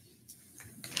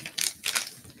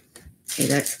 Okay,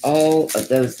 that's all of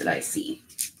those that I see.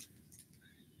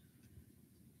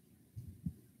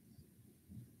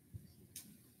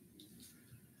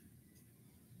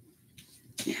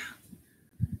 Yeah.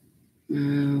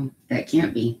 No, that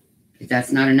can't be. Because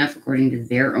that's not enough according to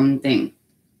their own thing.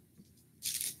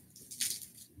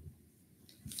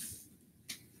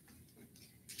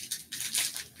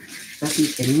 Fucking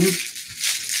kidding me?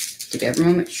 Did every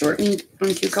moment shorten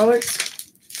on 2 colors?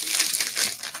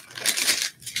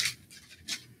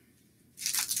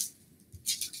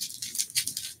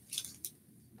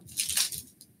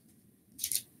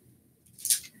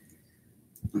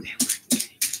 Okay, 1, 2,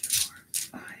 3, 4,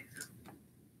 5.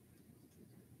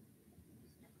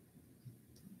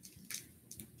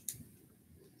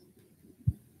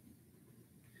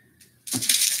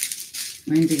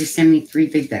 Why didn't they just send me 3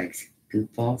 big bags?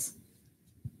 Goofballs.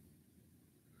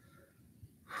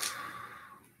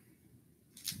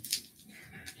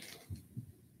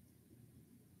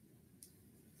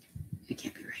 It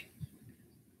can't be right.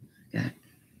 God.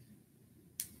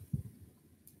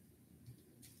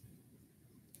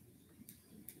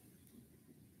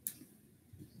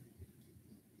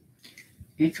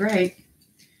 It's right.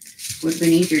 Would have been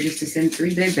easier just to send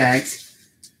 3 big bags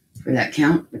for that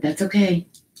count, but that's okay.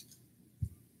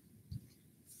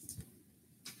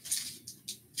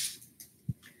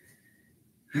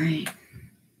 All right.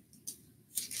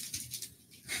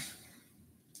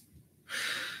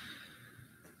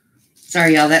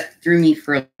 Sorry, y'all. That threw me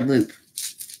for a loop.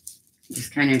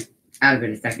 Just kind of out of it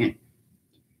a second.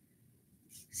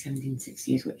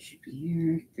 1760 is what should be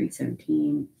here.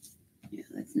 317. Yeah,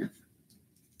 that's enough.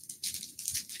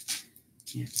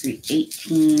 Yeah,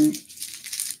 318.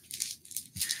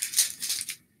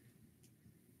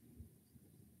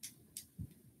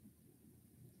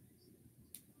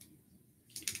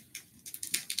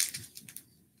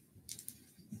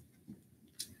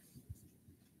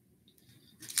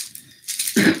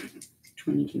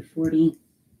 $22.40.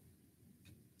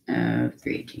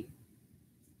 318.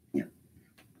 Yep.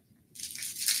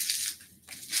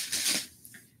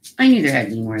 I knew there had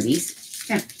to be more of these.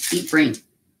 Yeah, deep brain.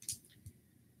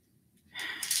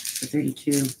 For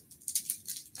 32.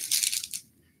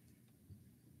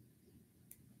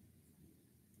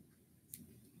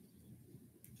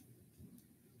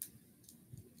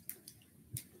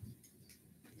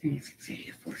 $36.80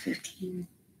 to $415.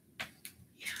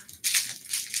 Yeah.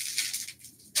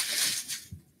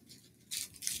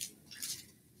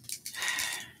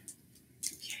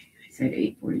 Okay, I said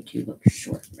 842 looks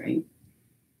short, right?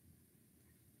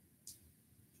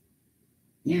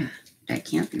 Yeah, that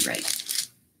can't be right.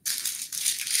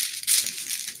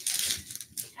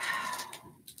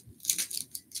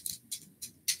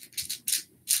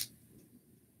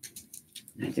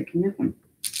 Neither can that one.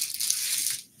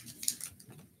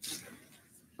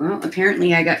 Well,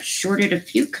 apparently I got shorted a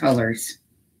few colors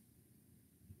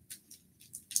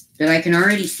that I can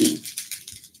already see.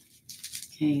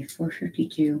 Okay,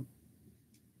 452.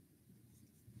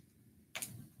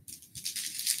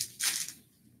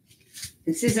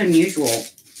 This is unusual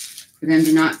for them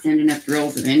to not send enough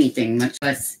drills of anything, much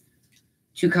less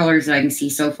 2 colors that I can see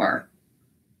so far.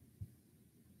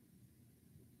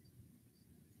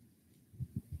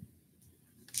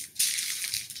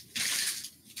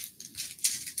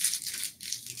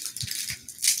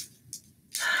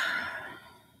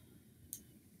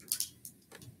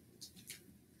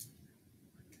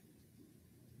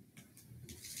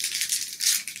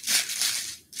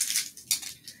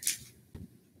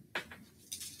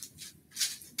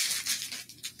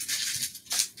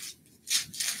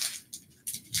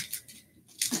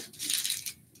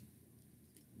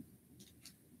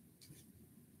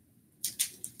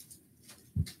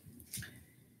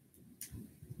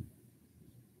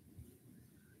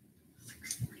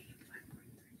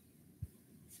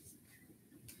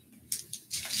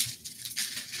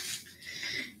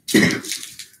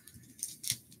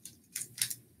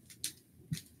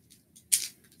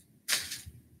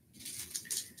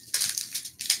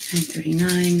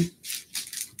 139.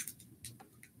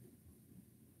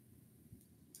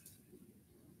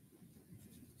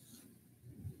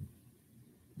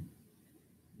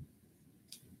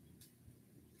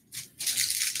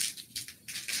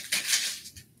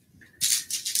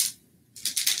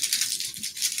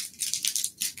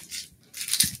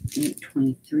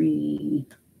 $823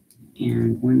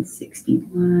 and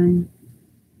 161.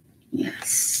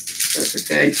 Yes, those are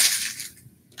good.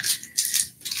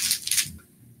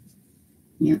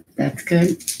 Yep, that's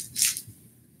good.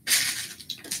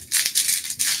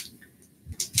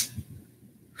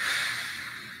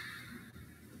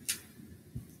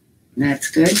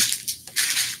 That's good.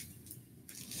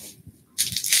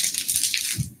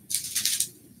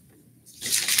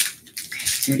 Okay,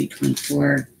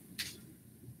 3024.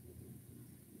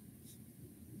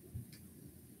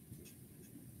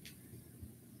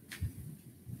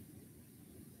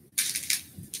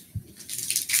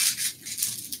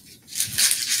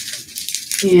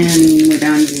 And we're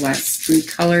down to the last 3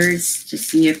 colors to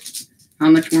see if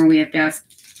how much more we have to ask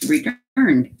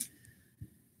returned.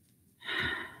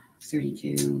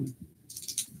 32.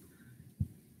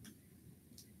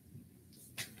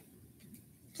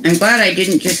 I'm glad I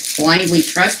didn't just blindly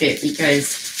trust it,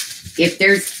 because if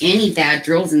there's any bad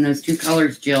drills in those 2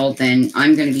 colors, Jill, then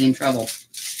I'm going to be in trouble,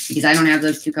 because I don't have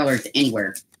those 2 colors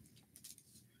anywhere.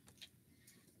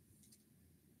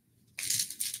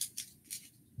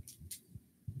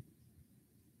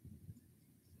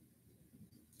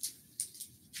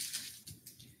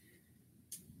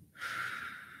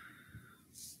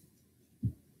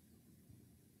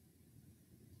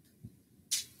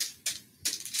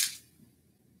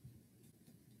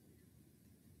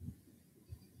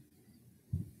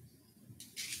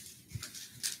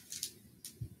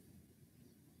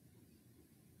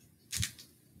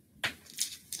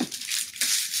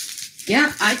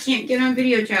 Yeah, I can't get on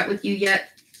video chat with you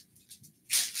yet.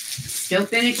 Still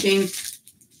finishing.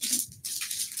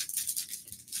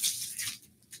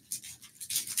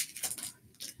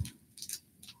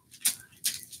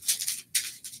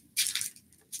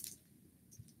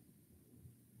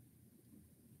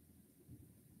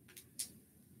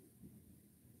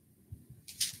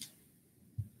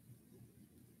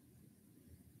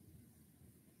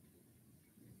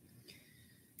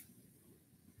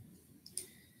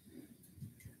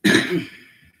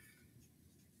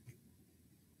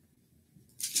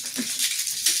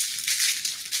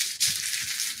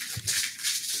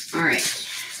 All right.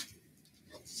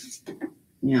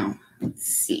 Now, let's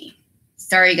see.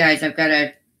 Sorry, guys. I've got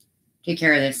to take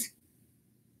care of this.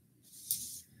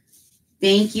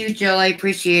 Thank you, Jill. I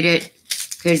appreciate it,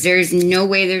 because there's no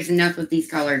way there's enough of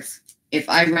these colors. If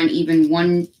I run even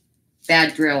one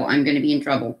bad drill, I'm going to be in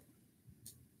trouble.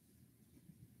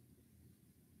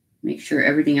 Make sure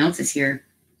everything else is here.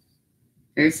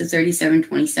 There's the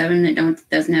 3727 that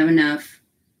doesn't have enough,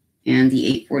 and the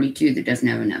 842 that doesn't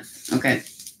have enough. Okay.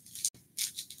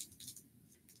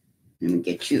 Let me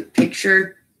get you a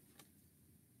picture,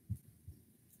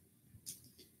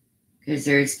 because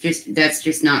that's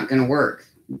just not going to work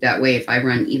that way if I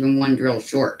run even one drill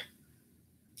short.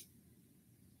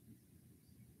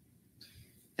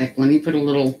 In fact, let me put a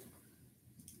little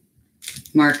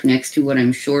mark next to what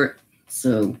I'm short,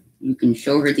 so you can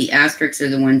show her the asterisks are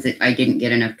the ones that I didn't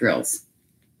get enough drills.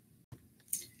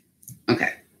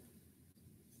 Okay.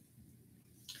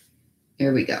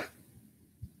 Here we go.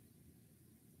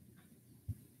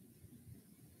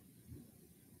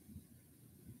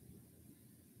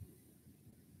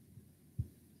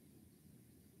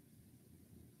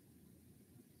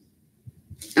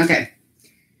 Okay.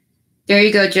 There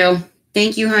you go, Jill.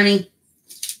 Thank you, honey.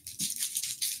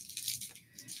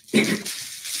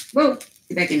 Whoa,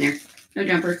 get back in there. No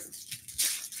jumpers.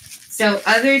 So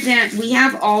other than, we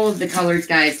have all of the colors,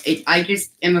 guys. I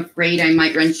just am afraid I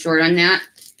might run short on that.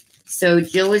 So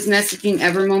Jill is messaging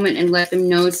Evermoment and let them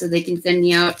know so they can send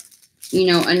me out,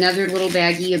 another little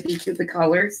baggie of each of the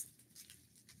colors.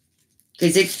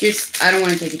 Because it's just, I don't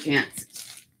want to take a chance.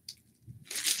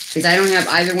 Because I don't have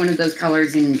either one of those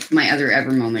colors in my other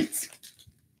Evermoments.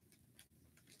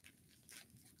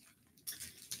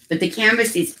 But the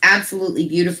canvas is absolutely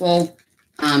beautiful.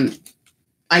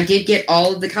 I did get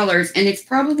all of the colors, and it's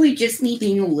probably just me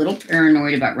being a little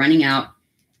paranoid about running out.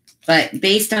 But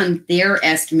based on their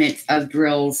estimates of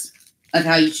drills, of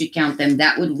how you should count them,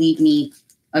 that would leave me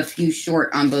a few short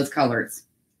on both colors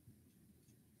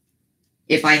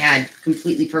if I had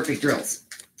completely perfect drills.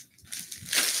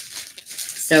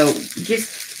 So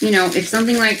just, if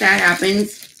something like that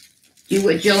happens, do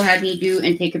what Jill had me do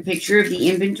and take a picture of the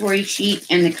inventory sheet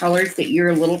and the colors that you're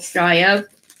a little shy of.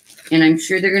 And I'm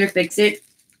sure they're going to fix it.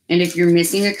 And if you're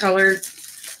missing a color,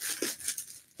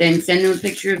 then send them a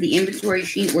picture of the inventory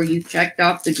sheet where you checked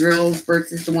off the drills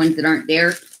versus the ones that aren't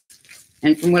there.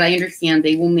 And from what I understand,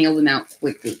 they will mail them out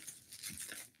quickly.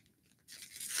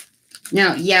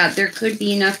 Now, yeah, there could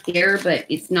be enough there, but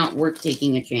it's not worth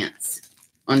taking a chance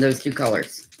on those two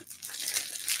colors.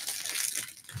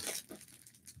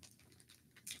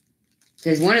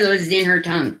 Because one of those is in her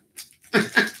tongue.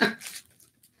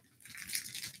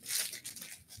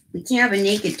 We can't have a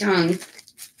naked tongue.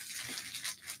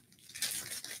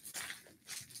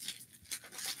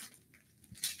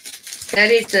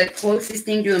 That is the closest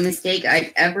thing to a mistake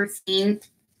I've ever seen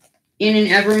in an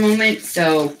ever moment,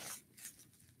 so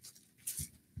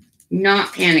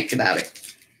not panicked about it.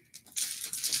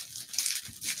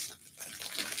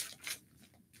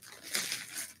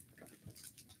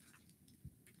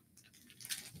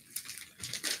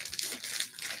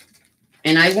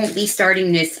 And I won't be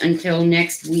starting this until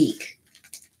next week.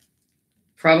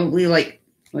 Probably like,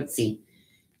 let's see.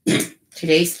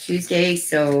 Today's Tuesday,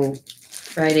 so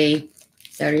Friday,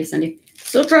 Saturday, Sunday.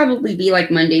 So it'll probably be like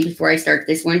Monday before I start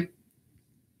this one.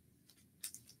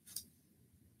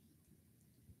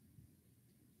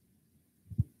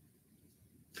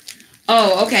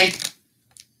 Oh, okay.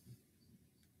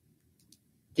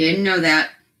 Didn't know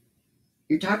that.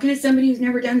 You're talking to somebody who's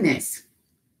never done this.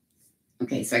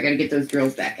 Okay, so I got to get those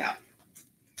drills back out.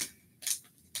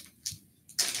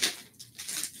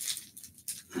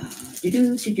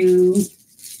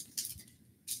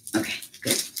 Okay,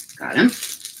 good. Got them.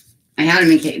 I had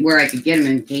them in case where I could get them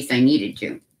in case I needed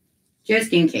to.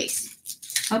 Just in case.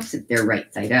 Helps if they're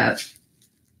right side up.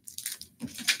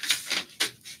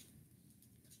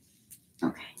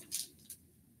 Okay.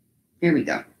 There we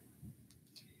go.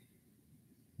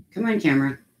 Come on,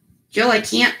 camera. Jill, I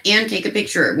can't and take a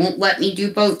picture. It won't let me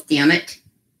do both, damn it.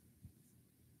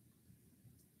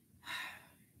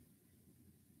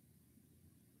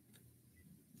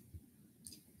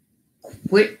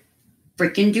 Quit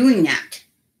freaking doing that.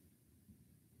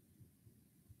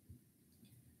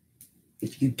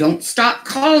 If you don't stop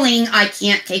calling, I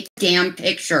can't take a damn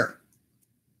picture.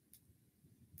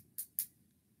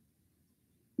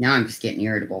 Now I'm just getting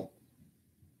irritable.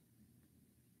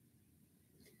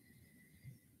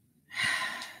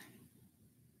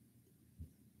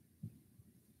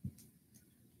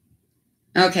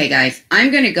 Okay, guys, I'm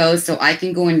going to go so I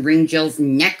can go and wring Jill's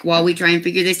neck while we try and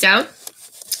figure this out.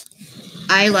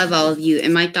 I love all of you,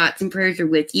 and my thoughts and prayers are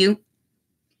with you.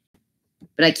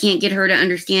 But I can't get her to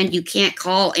understand you can't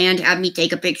call and have me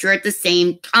take a picture at the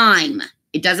same time.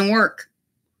 It doesn't work.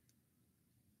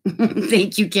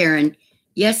 Thank you, Karen.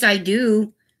 Yes, I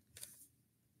do.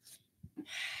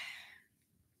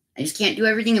 I just can't do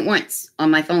everything at once on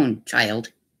my phone, child.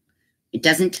 It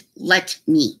doesn't let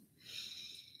me.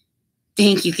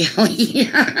 Thank you, Kelly.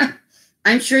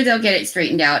 I'm sure they'll get it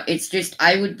straightened out. It's just,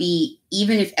 I would be,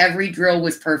 even if every drill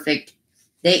was perfect,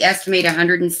 they estimate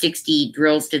 160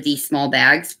 drills to these small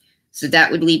bags. So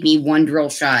that would leave me one drill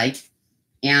shy.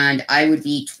 And I would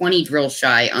be 20 drills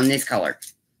shy on this color.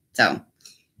 So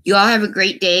you all have a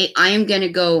great day. I am going to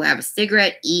go have a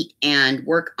cigarette, eat, and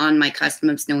work on my custom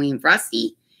of Snowy and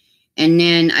Frosty. And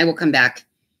then I will come back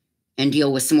and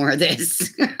deal with some more of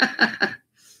this.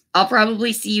 I'll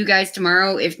probably see you guys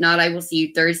tomorrow. If not, I will see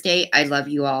you Thursday. I love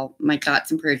you all. My thoughts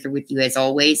and prayers are with you as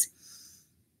always.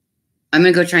 I'm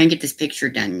going to go try and get this picture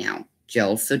done now,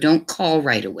 Jill. So don't call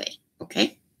right away.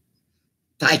 Okay?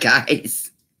 Bye, guys.